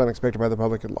mean, it was unexpected by the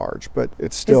public at large, but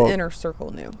it's still his inner circle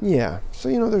knew. Yeah. So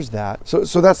there's that. So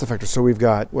that's the factor. So we've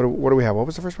got what do we have? What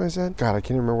was the first one I said? God, I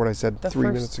can't remember what I said 3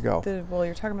 minutes ago.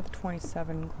 You're talking about the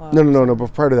 27 club. No.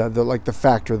 But part of that, the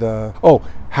factor,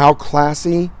 how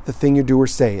classy the thing you do or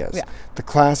say is. Yeah. The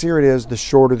classier it is, the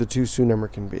shorter the too soon number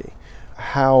can be.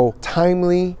 how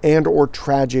timely and or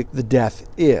tragic the death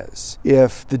is.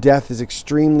 If the death is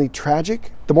extremely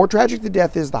tragic, the more tragic the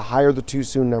death is, the higher the too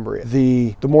soon number is.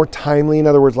 The more timely, in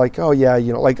other words, like, oh yeah,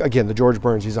 like again, the George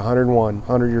Burns, he's 101,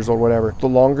 100 years old, whatever. The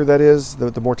longer that is,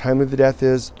 the more timely the death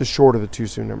is, the shorter the too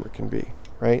soon number can be,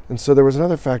 right? And so there was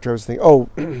another factor I was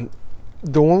thinking,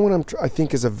 the one I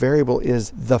think is a variable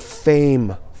is the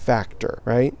fame factor,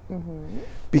 right? Mm-hmm.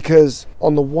 Because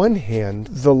on the one hand,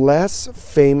 the less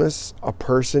famous a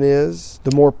person is,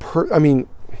 the more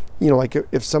like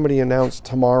if somebody announced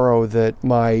tomorrow that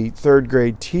my third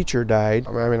grade teacher died,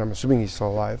 I'm assuming he's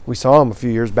still alive. We saw him a few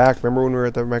years back. Remember when we were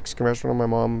at the Mexican restaurant? My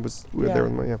mom was there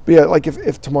with my, But yeah, like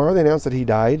if tomorrow they announced that he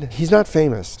died, he's not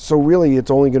famous. So really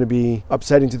it's only going to be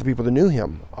upsetting to the people that knew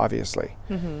him, obviously.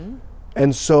 Mm-hmm.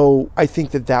 And so I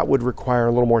think that would require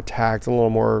a little more tact, a little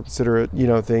more considerate,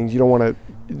 things. You don't want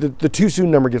to, the too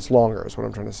soon number gets longer is what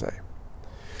I'm trying to say.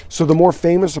 So the more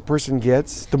famous a person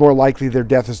gets, the more likely their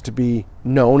death is to be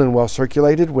known and well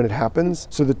circulated when it happens.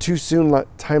 So the too soon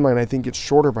timeline, I think, gets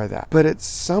shorter by that. But at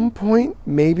some point,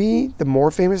 maybe the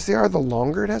more famous they are, the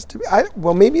longer it has to be.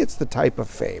 Maybe it's the type of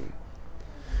fame.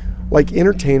 Like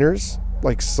entertainers,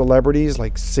 like celebrities,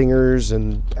 like singers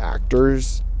and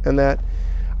actors and that,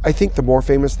 I think the more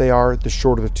famous they are, the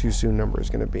shorter the too soon number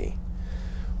is going to be.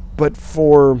 But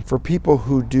for people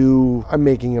who do, I'm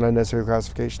making an unnecessary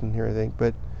classification here, I think,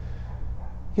 but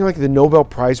like the Nobel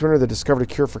Prize winner that discovered a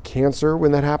cure for cancer,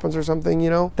 when that happens or something,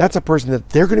 that's a person that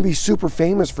they're going to be super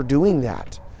famous for doing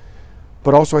that.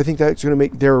 But also I think that's going to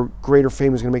make their greater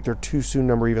fame is going to make their too soon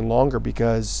number even longer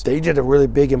because they did a really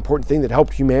big, important thing that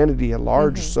helped humanity at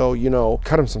large. Mm-hmm. So,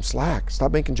 cut them some slack.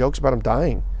 Stop making jokes about them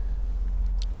dying.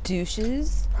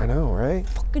 Douches. I know, right?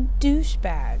 Fucking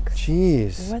douchebags.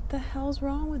 Jeez. What the hell's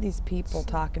wrong with these people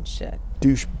talking shit?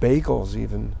 Douche bagels,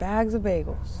 even. Bags of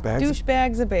bagels. Douche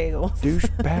bags of bagels. Douche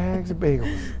bags of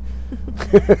bagels.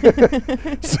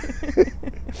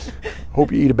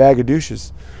 Hope you eat a bag of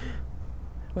douches.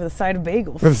 With a side of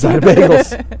bagels. With a side of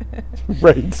bagels.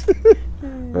 Right.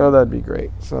 Oh, that'd be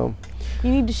great. So. You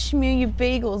need to smear your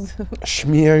bagels.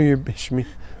 Smear. I can't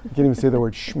even say the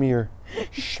word schmear.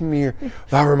 Schmear.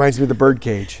 That reminds me of the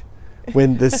birdcage.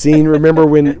 When the scene, remember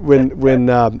when were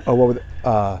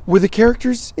the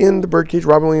characters in the birdcage,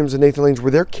 Robin Williams and Nathan Lane,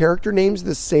 were their character names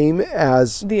the same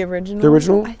as the original? The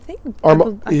original? I think.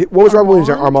 What was Robin Williams?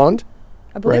 Armand?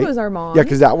 I believe it was Armand. Yeah,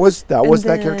 because that was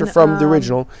that character from the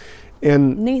original.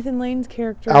 And Nathan Lane's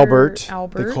character, Albert.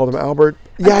 They called him Albert.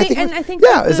 Yeah, I think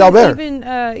it's Albert. Even,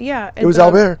 it was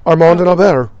Albert. Armand and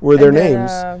Albert were their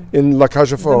names in La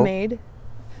Cage aux Folles. The maid,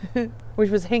 which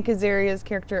was Hank Azaria's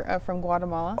character from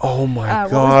Guatemala. Oh my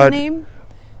God! What was the name?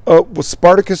 Well,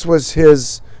 Spartacus was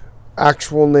his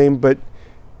actual name, but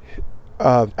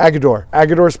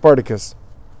Agador Spartacus.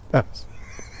 And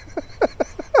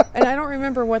I don't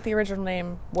remember what the original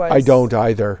name was. I don't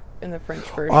either. In the French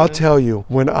version. I'll tell you,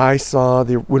 when I saw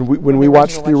when we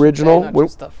watched the original, not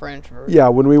just the French version. Yeah,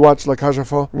 when we watched La Cage aux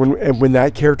Folles, when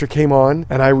that character came on,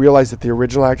 and I realized that the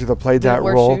original actor that played that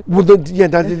role, they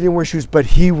didn't wear shoes, but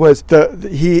he was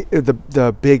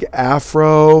the big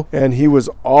afro, and he was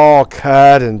all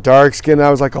cut and dark skinned. I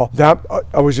was like,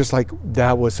 I was just like,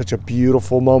 that was such a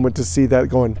beautiful moment to see that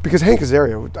going, because Hank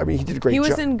Azaria, I mean, he did a great job. He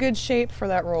was in good shape for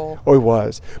that role. Oh, he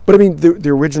was. But I mean, the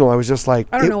original, I was just like,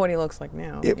 I don't know what he looks like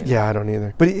now. Yeah, I don't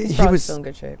either. But he was still in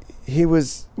good shape. He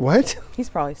was what? He's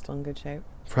probably still in good shape.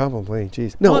 Probably.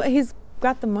 Jeez. No. Well, he's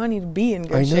got the money to be in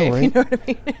good shape. Right? You know what I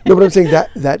mean? No, but I'm saying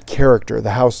that character,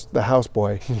 the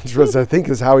houseboy, which was, I think,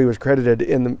 is how he was credited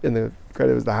in the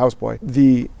credit as the houseboy.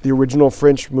 The original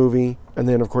French movie, and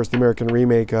then of course the American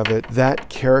remake of it. That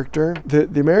character, the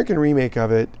American remake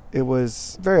of it, it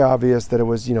was very obvious that it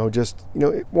was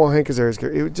Hank Azaria's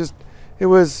character. It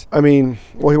was, I mean,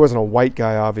 well, he wasn't a white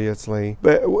guy, obviously,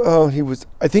 but I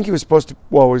think he was supposed to,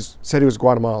 said he was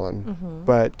Guatemalan,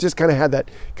 but just kind of had that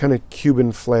kind of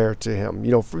Cuban flair to him,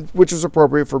 which was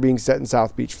appropriate for being set in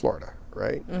South Beach, Florida,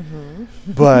 right? Mm-hmm.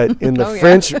 But in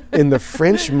the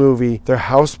French movie, their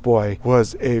houseboy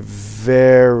was a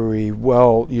very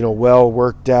well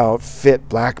worked out, fit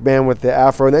black man with the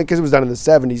afro, and then because it was done in the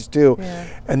 70s too,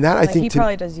 and that I think he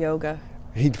probably does yoga.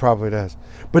 He probably does.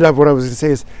 But what I was going to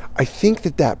say is, I think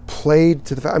that played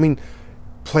to the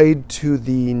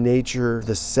nature of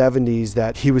the 70s,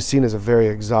 that he was seen as a very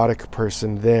exotic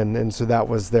person then. And so that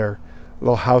was their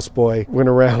little houseboy, went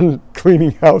around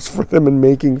cleaning house for them and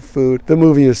making food. The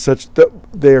movie is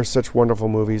they are such wonderful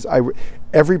movies.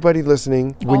 Everybody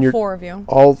listening.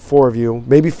 All four of you.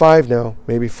 Maybe five now.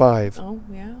 Maybe five. Oh,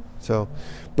 yeah. So,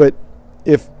 but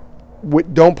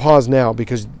don't pause now,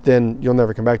 because then you'll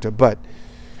never come back to it. But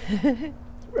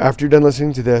after you're done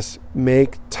listening to this,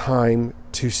 make time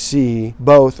to see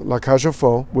both La Cage aux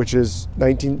Folles, which is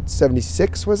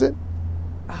 1976, was it?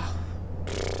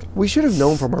 We should have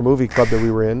known from our movie club that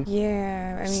we were in.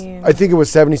 Yeah, I mean... I think it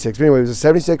was 76. But anyway, it was a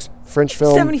 76 French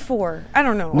film. 74. I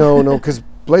don't know. No, because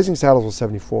Blazing Saddles was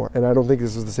 74. And I don't think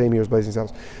this was the same year as Blazing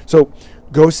Saddles. So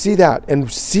go see that. And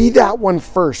see that one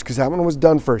first, because that one was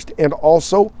done first. And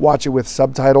also watch it with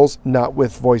subtitles, not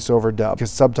with voiceover dub.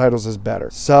 Because subtitles is better.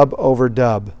 Sub over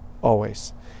dub,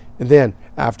 always. And then,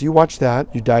 after you watch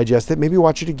that, you digest it, maybe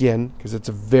watch it again, because it's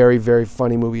a very, very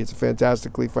funny movie. It's a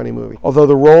fantastically funny movie. Although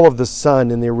the role of the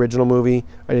son in the original movie,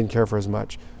 I didn't care for as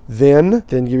much. Then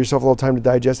give yourself a little time to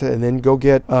digest it, and then go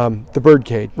get The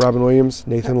Birdcage. Robin Williams,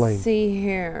 Nathan Lane. Let's see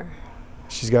here.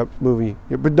 She's got movie.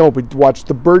 But watch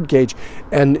The Birdcage.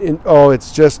 And it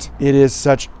is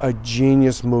such a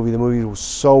genius movie. The movie was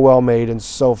so well made and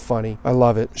so funny. I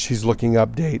love it. She's looking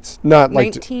up dates. Not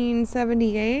like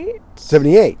 1978?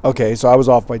 78. Okay, so I was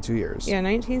off by 2 years. Yeah,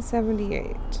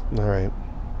 1978. All right.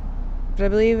 But I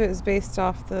believe it was based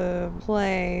off the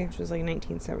play, which was like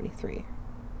 1973.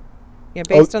 Yeah,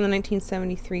 based on the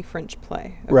 1973 French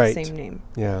play of the same name.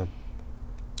 Yeah.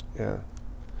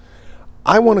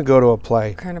 I want to go to a play.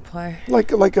 What kind of play?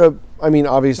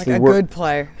 Obviously like a good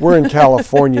play. We're in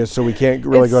California, so we can't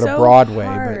really go to Broadway.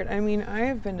 Hard. But I mean, I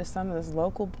have been to some of this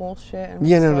local bullshit. And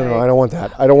no, I don't want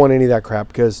that. I don't want any of that crap,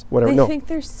 because whatever. They think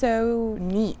they're so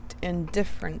neat and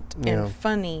different and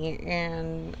funny,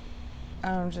 and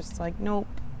I'm just like, nope.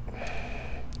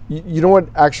 You know what?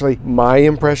 Actually, my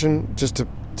impression, just to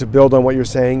build on what you're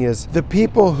saying, is the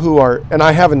people who are, and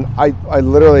I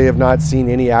literally have not seen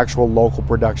any actual local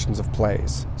productions of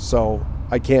plays, so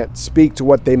I can't speak to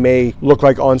what they may look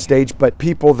like on stage, but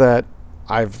people that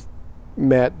I've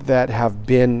met that have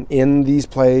been in these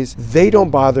plays, they don't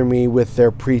bother me with their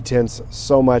pretense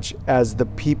so much as the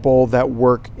people that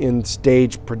work in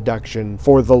stage production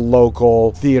for the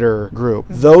local theater group.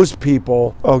 Those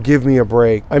people, give me a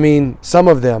break. I mean, some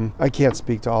of them, I can't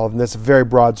speak to all of them. That's a very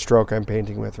broad stroke I'm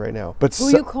painting with right now. But who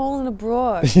are you calling a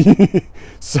broad?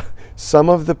 Some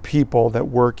of the people that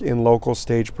work in local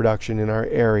stage production in our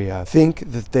area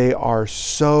think that they are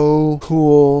so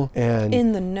cool and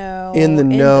in the know and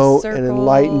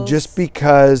enlightened just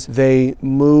because they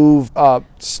move up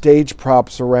stage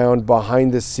props around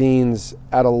behind the scenes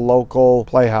at a local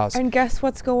playhouse. And guess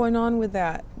what's going on with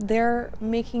that? They're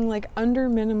making like under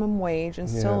minimum wage and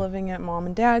still living at mom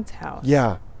and dad's house.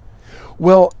 Yeah.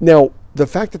 Well, now, the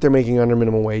fact that they're making under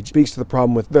minimum wage speaks to the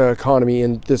problem with the economy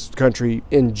in this country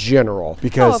in general.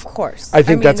 Because of course. I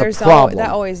think that's a problem. That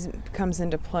always comes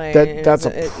into play. That's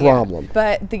a problem.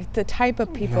 Yeah. But the type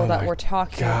of people that we're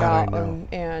talking about,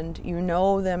 and you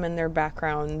know them and their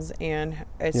backgrounds, and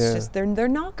it's just they're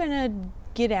not going to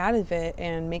get out of it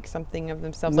and make something of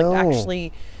themselves, like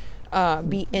actually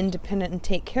be independent and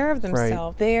take care of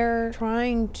themselves. They're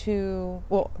trying to,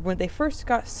 when they first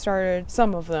got started,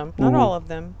 some of them, not all of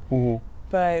them,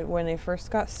 but when they first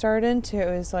got started into it,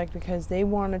 it was like because they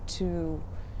wanted to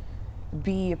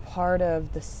be a part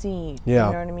of the scene. You know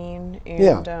what I mean?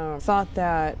 And thought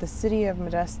that the city of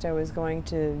Modesto was going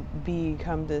to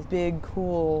become this big,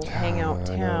 cool hangout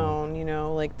town. You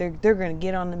know, like they're going to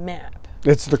get on the map.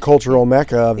 It's the cultural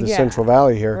mecca of the Central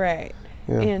Valley here. Right.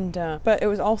 Yeah. And but it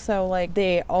was also like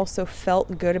they also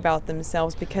felt good about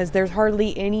themselves because there's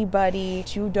hardly anybody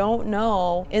you don't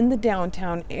know in the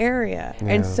downtown area.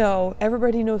 And so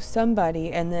everybody knows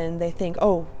somebody, and then they think,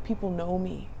 oh, people know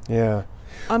me. Yeah.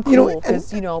 I'm cool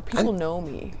because, people know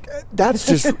me. That's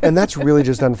just, and that's really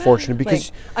just unfortunate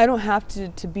because... like, I don't have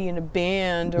to be in a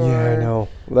band or... Yeah, I know.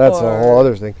 That's a whole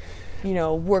other thing.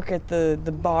 Work at the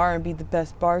bar and be the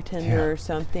best bartender or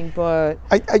something, but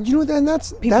that's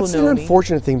an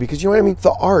unfortunate thing because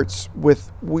the arts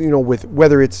with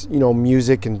whether it's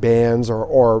music and bands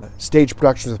or stage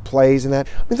productions of plays and that,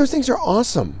 those things are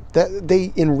awesome. That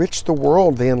they enrich the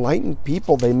world, they enlighten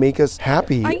people, they make us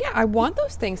happy. I want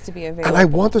those things to be available. And I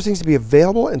want those things to be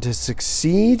available and to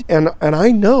succeed. And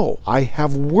I know I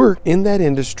have worked in that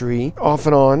industry off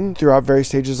and on throughout various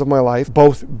stages of my life,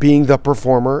 both being the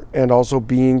performer and also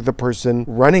being the person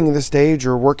running the stage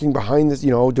or working behind this,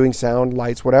 doing sound,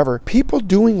 lights, whatever. People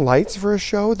doing lights for a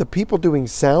show, the people doing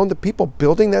sound, the people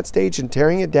building that stage and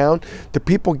tearing it down, the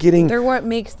people getting... They're what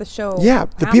makes the show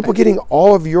the people getting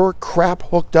all of your crap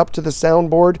hooked up to the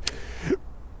soundboard.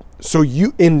 So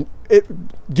getting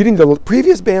the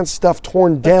previous band's stuff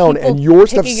torn down and your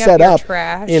stuff set up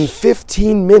in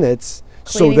 15 minutes...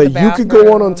 so that you could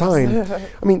go on time.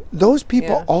 Those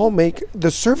people all make...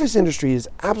 The service industry is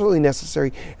absolutely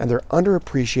necessary, and they're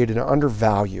underappreciated and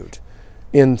undervalued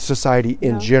in society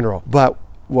in general. But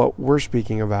what we're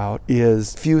speaking about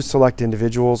is few select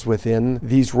individuals within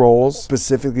these roles,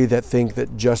 specifically that think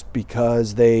that just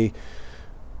because they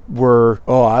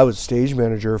I was stage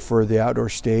manager for the outdoor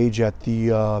stage at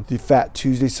the Fat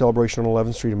Tuesday celebration on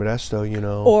 11th Street in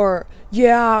Modesto, Or,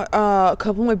 a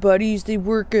couple of my buddies, they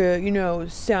work,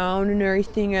 sound and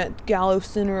everything at Gallo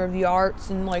Center of the Arts,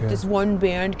 and, this one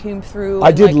band came through.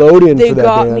 I did load in for that band. They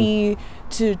got me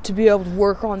to be able to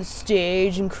work on the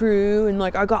stage and crew, and,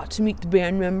 I got to meet the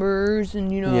band members and,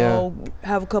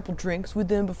 have a couple drinks with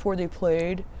them before they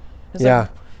played. Yeah.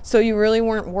 So you really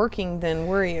weren't working then,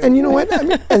 were you? And you know what?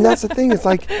 And that's the thing. It's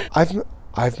like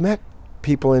I've met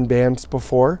people in bands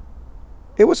before.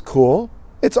 It was cool.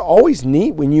 It's always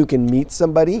neat when you can meet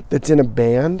somebody that's in a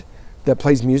band that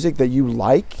plays music that you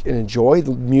like and enjoy,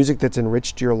 the music that's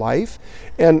enriched your life.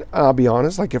 And I'll be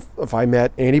honest, if I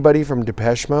met anybody from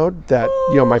Depeche Mode, that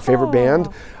my favorite band,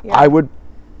 I would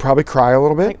probably cry a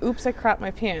little bit. Oops, I crapped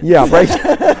my pants. Yeah, right.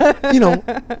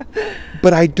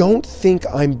 But I don't think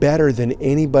I'm better than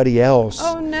anybody else.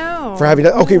 Oh no. For having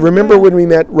okay, remember when we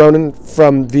met Ronan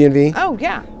from V&V? Oh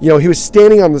yeah. He was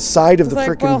standing on the side of the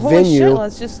freaking venue. Shit,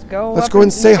 let's just go. Let's go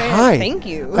and say hi. Thank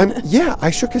you.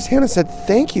 I shook his hand and said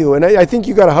thank you, and I think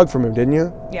you got a hug from him, didn't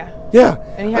you? Yeah. Yeah.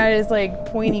 And he had his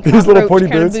pointy his little pointy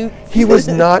boots. He was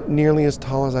not nearly as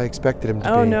tall as I expected him to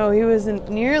be. Oh no, he wasn't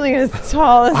nearly as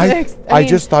tall as I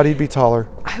just thought he'd be taller.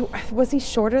 Was he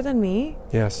shorter than me?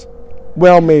 Yes.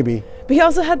 Well, maybe. But he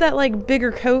also had that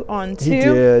bigger coat on too. He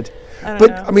did.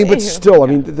 But still,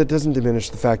 that doesn't diminish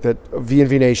the fact that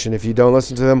V&V Nation, if you don't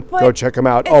listen to them, go check them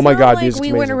out. Oh my God, music's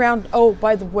amazing. We went around,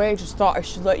 by the way, just thought I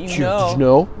should let you know. Did you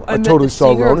know? I totally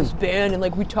saw Ronan. Of this band,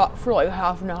 and we talked for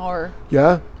half an hour.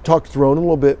 Yeah, talked with Ronan a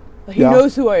little bit. He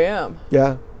knows who I am.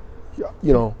 Yeah.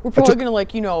 We're probably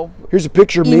gonna here's a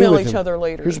picture of me with him. Email each other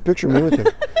later. Here's a picture of me with him.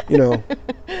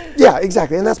 Yeah,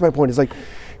 exactly. And that's my point. It's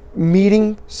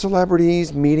meeting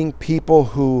celebrities, meeting people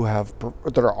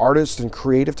that are artists and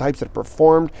creative types that have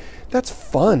performed. That's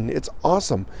fun. It's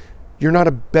awesome. You're not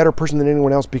a better person than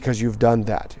anyone else because you've done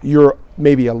that. You're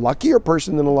maybe a luckier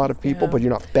person than a lot of people, but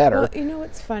you're not better. Well,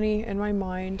 what's funny in my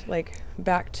mind,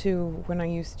 back to when I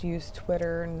used to use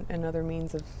Twitter and other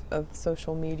means of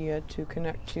social media to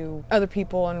connect to other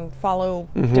people and follow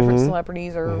different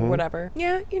celebrities or whatever.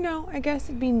 Yeah, I guess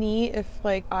it'd be neat if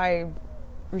I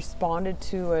responded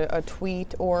to a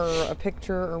tweet or a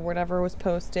picture or whatever was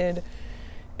posted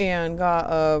and got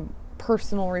a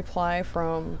personal reply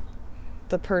from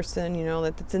the person,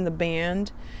 that's in the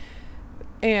band.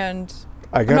 And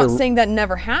I'm not saying that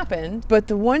never happened, but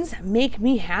the ones that make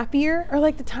me happier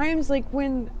are the times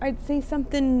when I'd say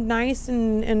something nice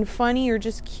and funny or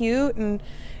just cute and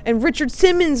Richard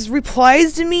Simmons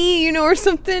replies to me, or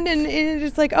something, and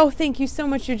it's oh, thank you so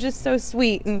much, you're just so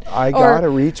sweet. And I got a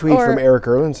retweet from Eric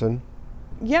Erlinson.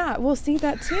 Yeah, we'll see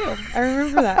that too. I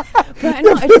remember that. But I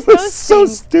know, it was so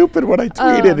stupid when I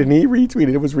tweeted and he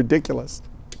retweeted. It was ridiculous.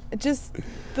 Just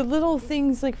the little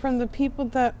things from the people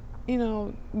that,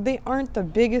 they aren't the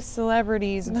biggest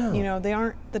celebrities. No. They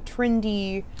aren't the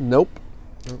trendy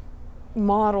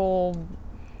model,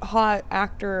 hot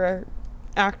actor,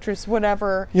 actress,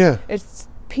 whatever. Yeah. It's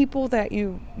people that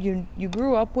you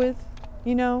grew up with,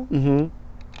 Mm-hmm.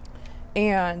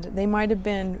 And they might have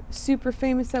been super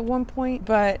famous at one point,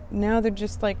 but now they're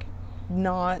just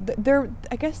not.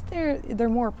 I guess they're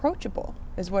more approachable,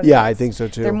 is what it is. Yeah, I think so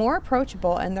too. They're more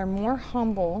approachable and they're more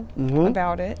humble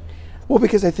about it. Well,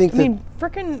 because I think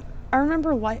I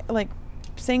remember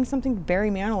saying something to Barry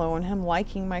Manilow and him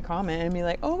liking my comment and be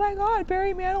oh my God,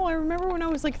 Barry Manilow. I remember when I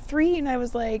was 3 and I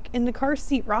was in the car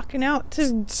seat rocking out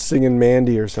to singing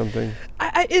Mandy or something.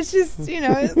 It's just,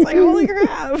 it's holy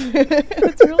crap.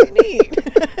 It's really neat.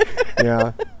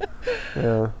 Yeah.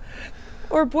 Yeah.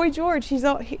 Or Boy George,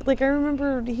 I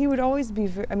remember he would always be,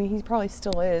 he probably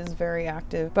still is very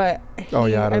active, but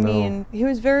he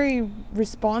was very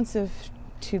responsive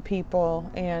to people,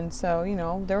 and so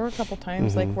there were a couple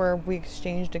times where we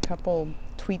exchanged a couple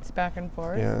tweets back and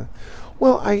forth. Yeah.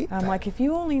 Well, I'm if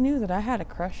you only knew that I had a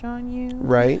crush on you.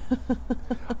 Right.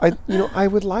 I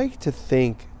would like to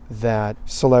think that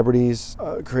celebrities,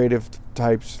 creative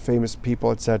types, famous people,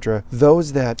 etc.,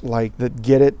 those that that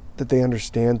get it, that they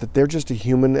understand that they're just a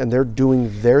human and they're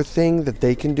doing their thing that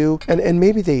they can do, and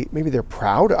maybe they're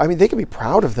proud. They can be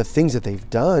proud of the things that they've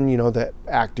done, the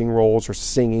acting roles or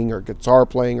singing or guitar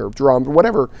playing or drum,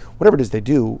 whatever it is they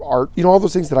do, art, all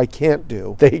those things that I can't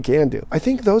do, they can do. I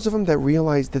think those of them that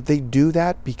realize that they do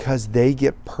that because they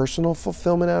get personal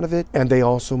fulfillment out of it, and they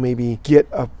also maybe get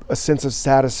a sense of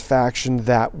satisfaction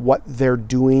that what they're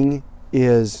doing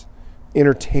is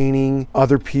entertaining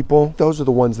other people, those are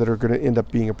the ones that are going to end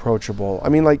up being approachable.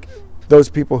 those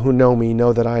people who know me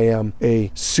know that I am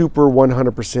a super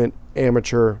 100%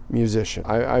 amateur musician.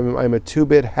 I'm a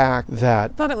 2-bit hack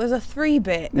that... I thought it was a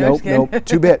 3-bit. Nope,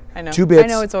 2-bit. I know. 2 bits. I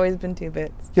know it's always been 2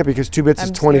 bits. Yeah, because 2 bits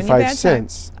is 25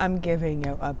 cents. I'm giving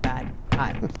you a bad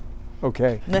time.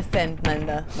 Okay. Listen,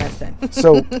 Linda, listen.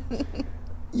 So...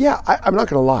 Yeah, I'm not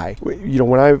gonna lie. You know,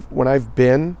 when I've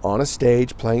been on a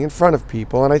stage playing in front of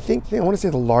people, and I want to say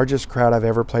the largest crowd I've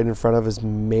ever played in front of is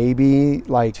maybe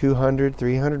like 200,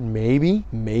 300,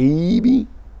 maybe,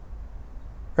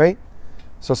 right?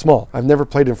 So small. I've never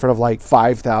played in front of like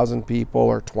 5,000 people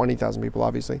or 20,000 people,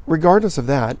 obviously. Regardless of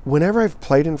that, whenever I've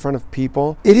played in front of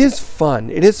people, it is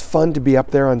fun. It is fun to be up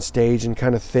there on stage and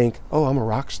kind of think, oh, I'm a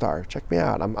rock star. Check me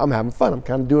out. I'm having fun. I'm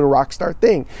kind of doing a rock star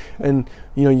thing. And,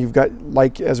 you know, you've got,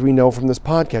 like, as we know from this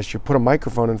podcast, you put a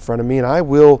microphone in front of me and I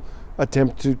will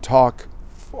attempt to talk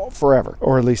forever,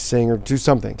 or at least sing or do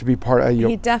something to be part of,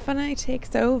 He definitely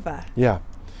takes over. Yeah.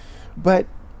 But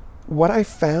what I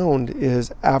found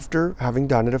is, after having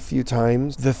done it a few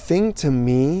times, the thing to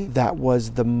me that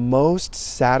was the most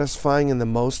satisfying and the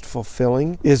most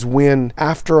fulfilling is when,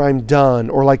 after I'm done,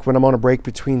 or like when I'm on a break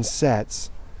between sets,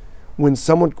 when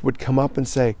someone would come up and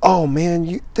say, oh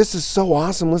man, this is so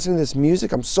awesome listening to this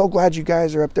music. I'm so glad you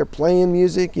guys are up there playing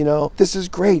music, you know. This is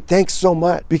great. Thanks so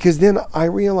much. Because then I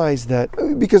realized that,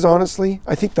 because honestly,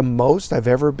 I think the most I've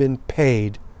ever been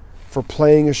paid for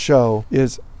playing a show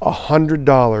is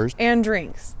 $100 and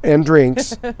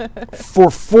drinks for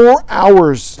 4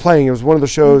 hours playing. It was one of the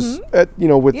shows at, you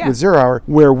know, with 0 Hour,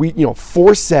 where we, you know,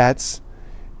 4 sets,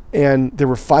 and there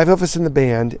were 5 of us in the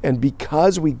band, and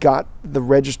because we got the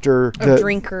register, of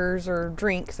drinkers or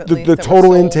drinks, at least the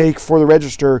total intake for the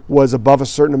register was above a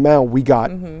certain amount, we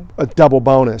got a double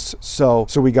bonus. So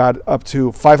we got up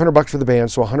to $500 for the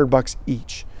band, so $100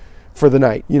 each for the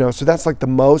night, you know. So that's like the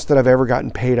most that I've ever gotten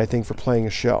paid, I think, for playing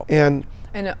a show.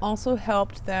 And it also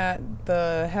helped that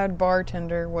the head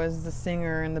bartender was the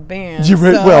singer in the band.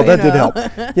 Well, that did help.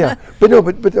 Yeah. But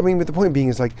I mean, but the point being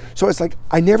is, like, so it's like,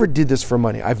 I never did this for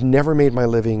money. I've never made my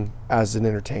living as an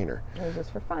entertainer. It was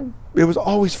just for fun. It was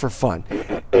always for fun.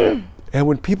 And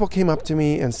when people came up to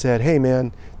me and said, hey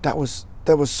man, that was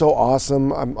so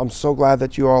awesome. I'm so glad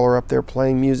that you all are up there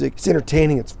playing music. It's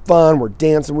entertaining. It's fun. We're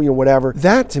dancing, whatever.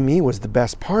 That to me was the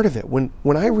best part of it. When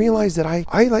I realized that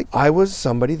I was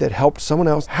somebody that helped someone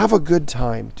else have a good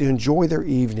time, to enjoy their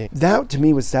evening. That to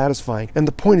me was satisfying. And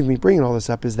the point of me bringing all this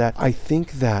up is that I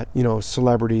think that, you know,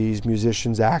 celebrities,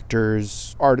 musicians,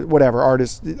 actors,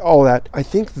 artists, all that, I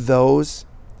think those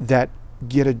that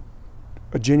get a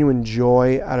genuine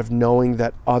joy out of knowing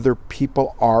that other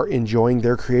people are enjoying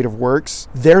their creative works,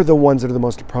 they're the ones that are the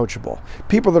most approachable.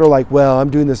 People that are like, well, I'm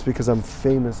doing this because I'm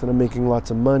famous and I'm making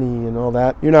lots of money and all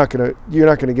that, you're not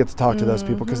gonna get to talk to those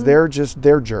people, because they're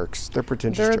jerks. They're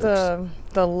pretentious jerks. They're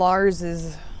the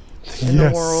Larses in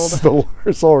the world. The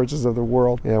Lars Ulrichs of the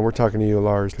world. Yeah, we're talking to you,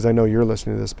 Lars, because I know you're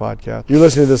listening to this podcast. You're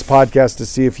listening to this podcast to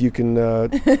see if you can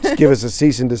give us a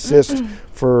cease and desist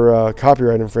for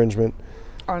copyright infringement.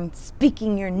 On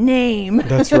speaking your name.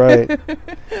 That's right.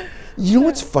 You know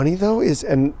what's funny though is,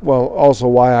 and well, also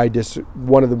why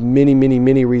one of the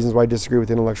many reasons why I disagree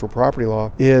with intellectual property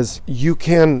law is you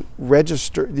can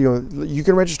register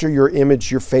your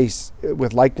image, your face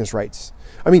with likeness rights.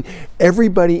 I mean,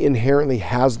 everybody inherently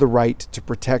has the right to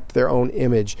protect their own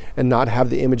image and not have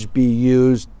the image be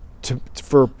used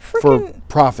for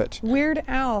profit. Weird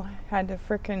Al had to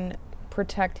frickin'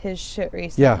 protect his shit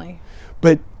recently.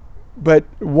 Yeah. But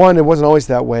one, it wasn't always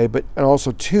that way, and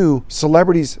also two,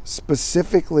 celebrities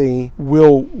specifically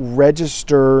will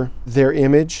register their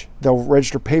image. They'll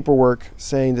register paperwork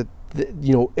saying that,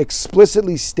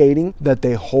 explicitly stating that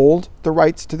they hold the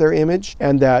rights to their image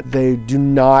and that they do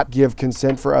not give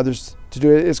consent for others to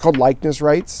do it. It's called likeness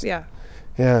rights. Yeah.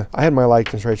 Yeah, I had my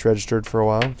likeness rights registered for a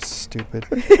while. Stupid.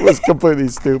 It was completely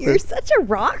stupid. You're such a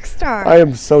rock star. I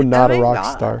am so not a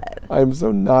rock star. I am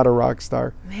so not a rock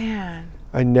star. Man.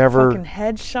 I never fucking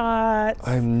headshots.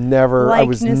 I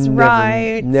was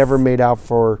never made out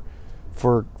for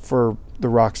the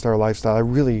rock star lifestyle. I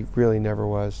really, really never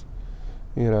was.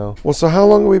 Well, so how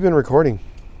long have we been recording?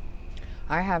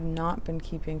 I have not been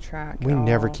keeping track. We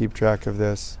never keep track of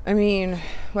this. I mean,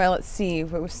 well, let's see.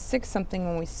 It was 6 something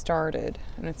when we started,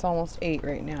 and it's almost 8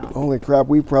 right now. Holy crap!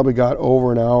 We've probably got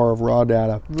over an hour of raw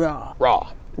data. Raw.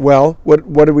 Well,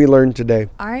 what did we learn today?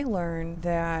 I learned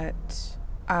that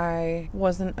I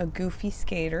wasn't a goofy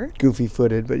skater.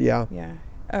 Goofy-footed, but yeah. Yeah.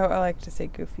 Oh, I like to say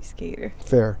goofy skater.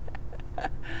 Fair.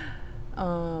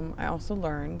 I also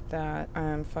learned that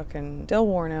I'm fucking still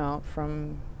worn out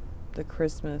from the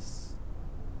Christmas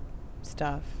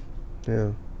stuff.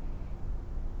 Yeah.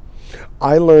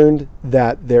 I learned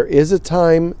that there is a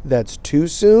time that's too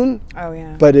soon, Oh,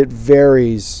 yeah. but it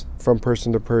varies from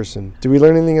person to person. Did we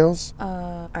learn anything else?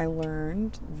 I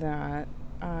learned that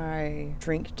I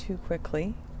drink too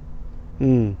quickly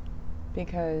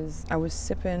because I was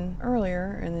sipping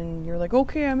earlier, and then you're like,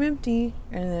 okay, I'm empty.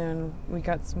 And then we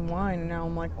got some wine, and now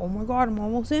I'm like, oh my God, I'm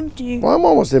almost empty. Well, I'm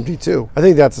almost empty too. I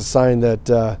think that's a sign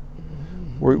that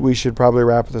we should probably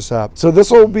wrap this up. So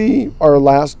this will be our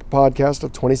last podcast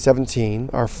of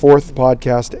 2017, our 4th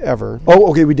podcast ever.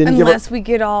 Oh, okay, we didn't Unless we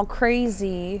get all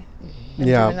crazy and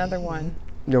do another one.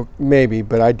 Maybe,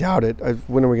 but I doubt it.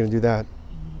 When are we going to do that?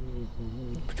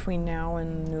 Between now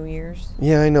and New Year's.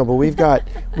 Yeah, I know, but we've got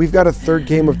a third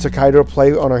game of Takedo to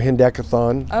play on our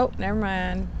Hindecathon. Oh, never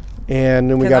mind. And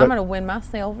then Because I'm going to win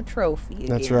myself a trophy again.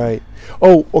 That's right.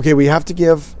 Oh, okay, we have to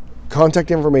give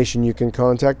contact information. You can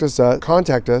contact us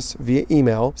via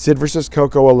email,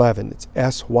 SydVsCoco11. It's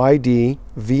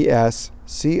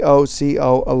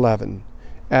SYDVSCOCO11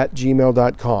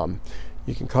 @gmail.com.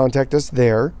 You can contact us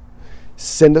there.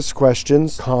 Send us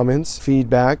questions, comments,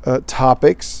 feedback,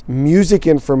 topics, music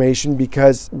information,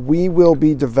 because we will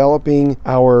be developing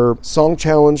our song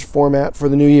challenge format for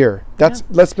the new year.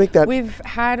 Let's make that. We've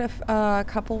had a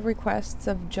couple requests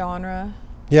of genre.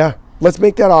 Yeah, let's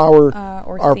make that our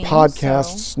theme,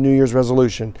 podcast's New Year's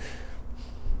resolution.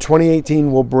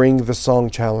 2018 will bring the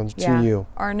song challenge to you.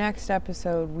 Our next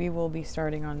episode, we will be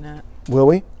starting on that. Will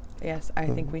we? Yes, I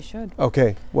think we should.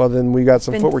 Okay, well then we got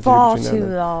some footwork to do between now and then. Too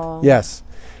long. Yes.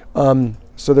 So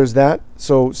there's that.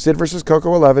 So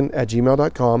SydVsCoco11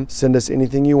 @gmail.com. Send us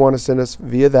anything you want to send us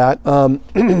via that.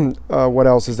 What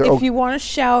else is there? If you want a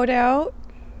shout out,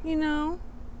 we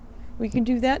can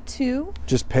do that too.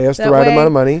 Just pay us the right amount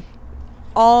of money.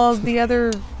 All of the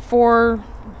other 4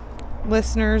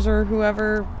 listeners or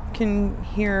whoever can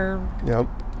hear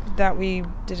that we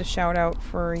did a shout out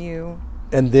for you.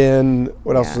 And then,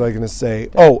 what else was I going to say?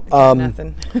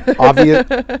 Nothing.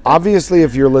 Obviously,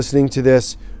 if you're listening to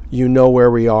this, you know where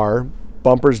we are.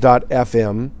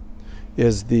 Bumpers.fm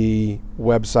is the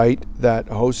website that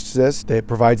hosts this. It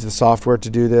provides the software to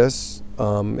do this.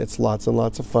 It's lots and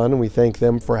lots of fun, and we thank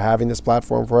them for having this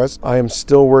platform for us. I am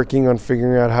still working on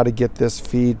figuring out how to get this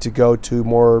feed to go to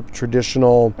more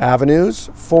traditional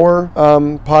avenues for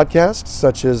podcasts,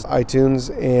 such as iTunes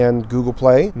and Google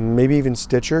Play, maybe even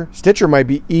Stitcher. Stitcher might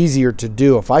be easier to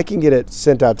do. If I can get it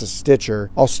sent out to Stitcher,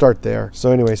 I'll start there.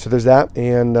 So anyway, so there's that.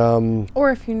 And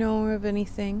or if you know of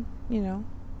anything,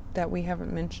 that we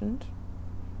haven't mentioned,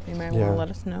 you might want to let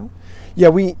us know. Yeah,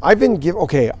 I've been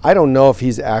given, I don't know if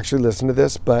he's actually listened to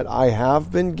this, but I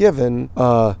have been given...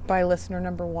 by listener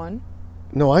number 1?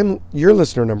 No, you're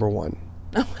listener number 1.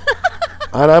 And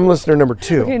I'm listener number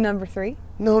 2. Okay, number 3?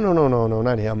 No,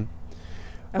 not him.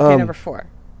 Okay, number 4.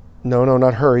 No,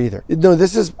 not her either. No,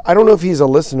 I don't know if he's a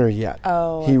listener yet.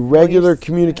 Oh. He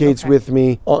communicates with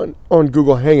me on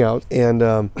Google Hangout and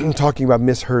talking about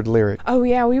misheard lyric. Oh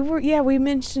yeah, we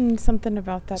mentioned something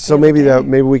about that. So maybe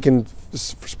we can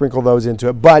sprinkle those into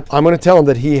it. But I'm going to tell him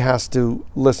that he has to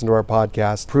listen to our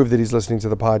podcast, prove that he's listening to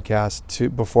the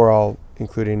podcast before I'll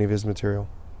include any of his material.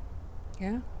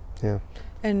 Yeah. Yeah.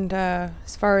 And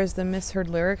as far as the misheard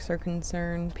lyrics are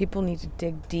concerned, people need to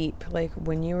dig deep. Like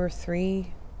when you were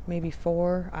 3, maybe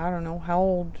 4, I don't know how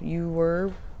old you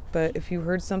were, but if you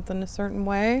heard something a certain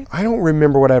way. I don't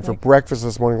remember what I had for breakfast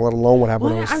this morning, let alone what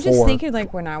happened when I was 4. I'm just thinking,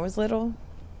 like, when I was little,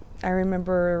 I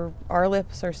remember Our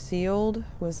Lips Are Sealed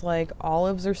was like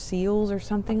Olives Are Seals or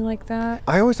something like that.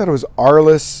 I always thought it was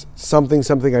Arliss something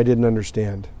I didn't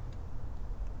understand.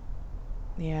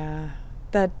 Yeah,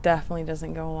 that definitely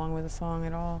doesn't go along with the song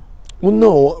at all. Well,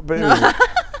 no, but... Oh,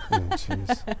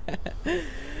 jeez.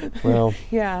 Well...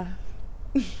 Yeah.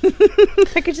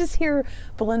 I could just hear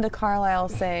Belinda Carlisle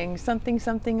saying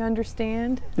something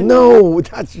understand. No,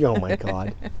 oh my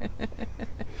God.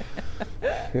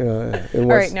 All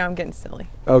right, now I'm getting silly.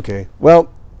 Okay,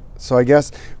 well, so I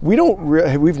guess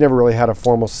we've never really had a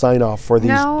formal sign off for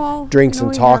these drinks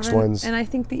and talks ones. And I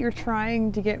think that you're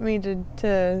trying to get me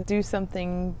to do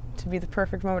something to be the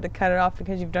perfect moment to cut it off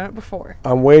because you've done it before.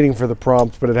 I'm waiting for the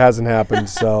prompt, but it hasn't happened.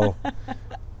 So,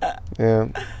 yeah,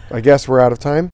 I guess we're out of time.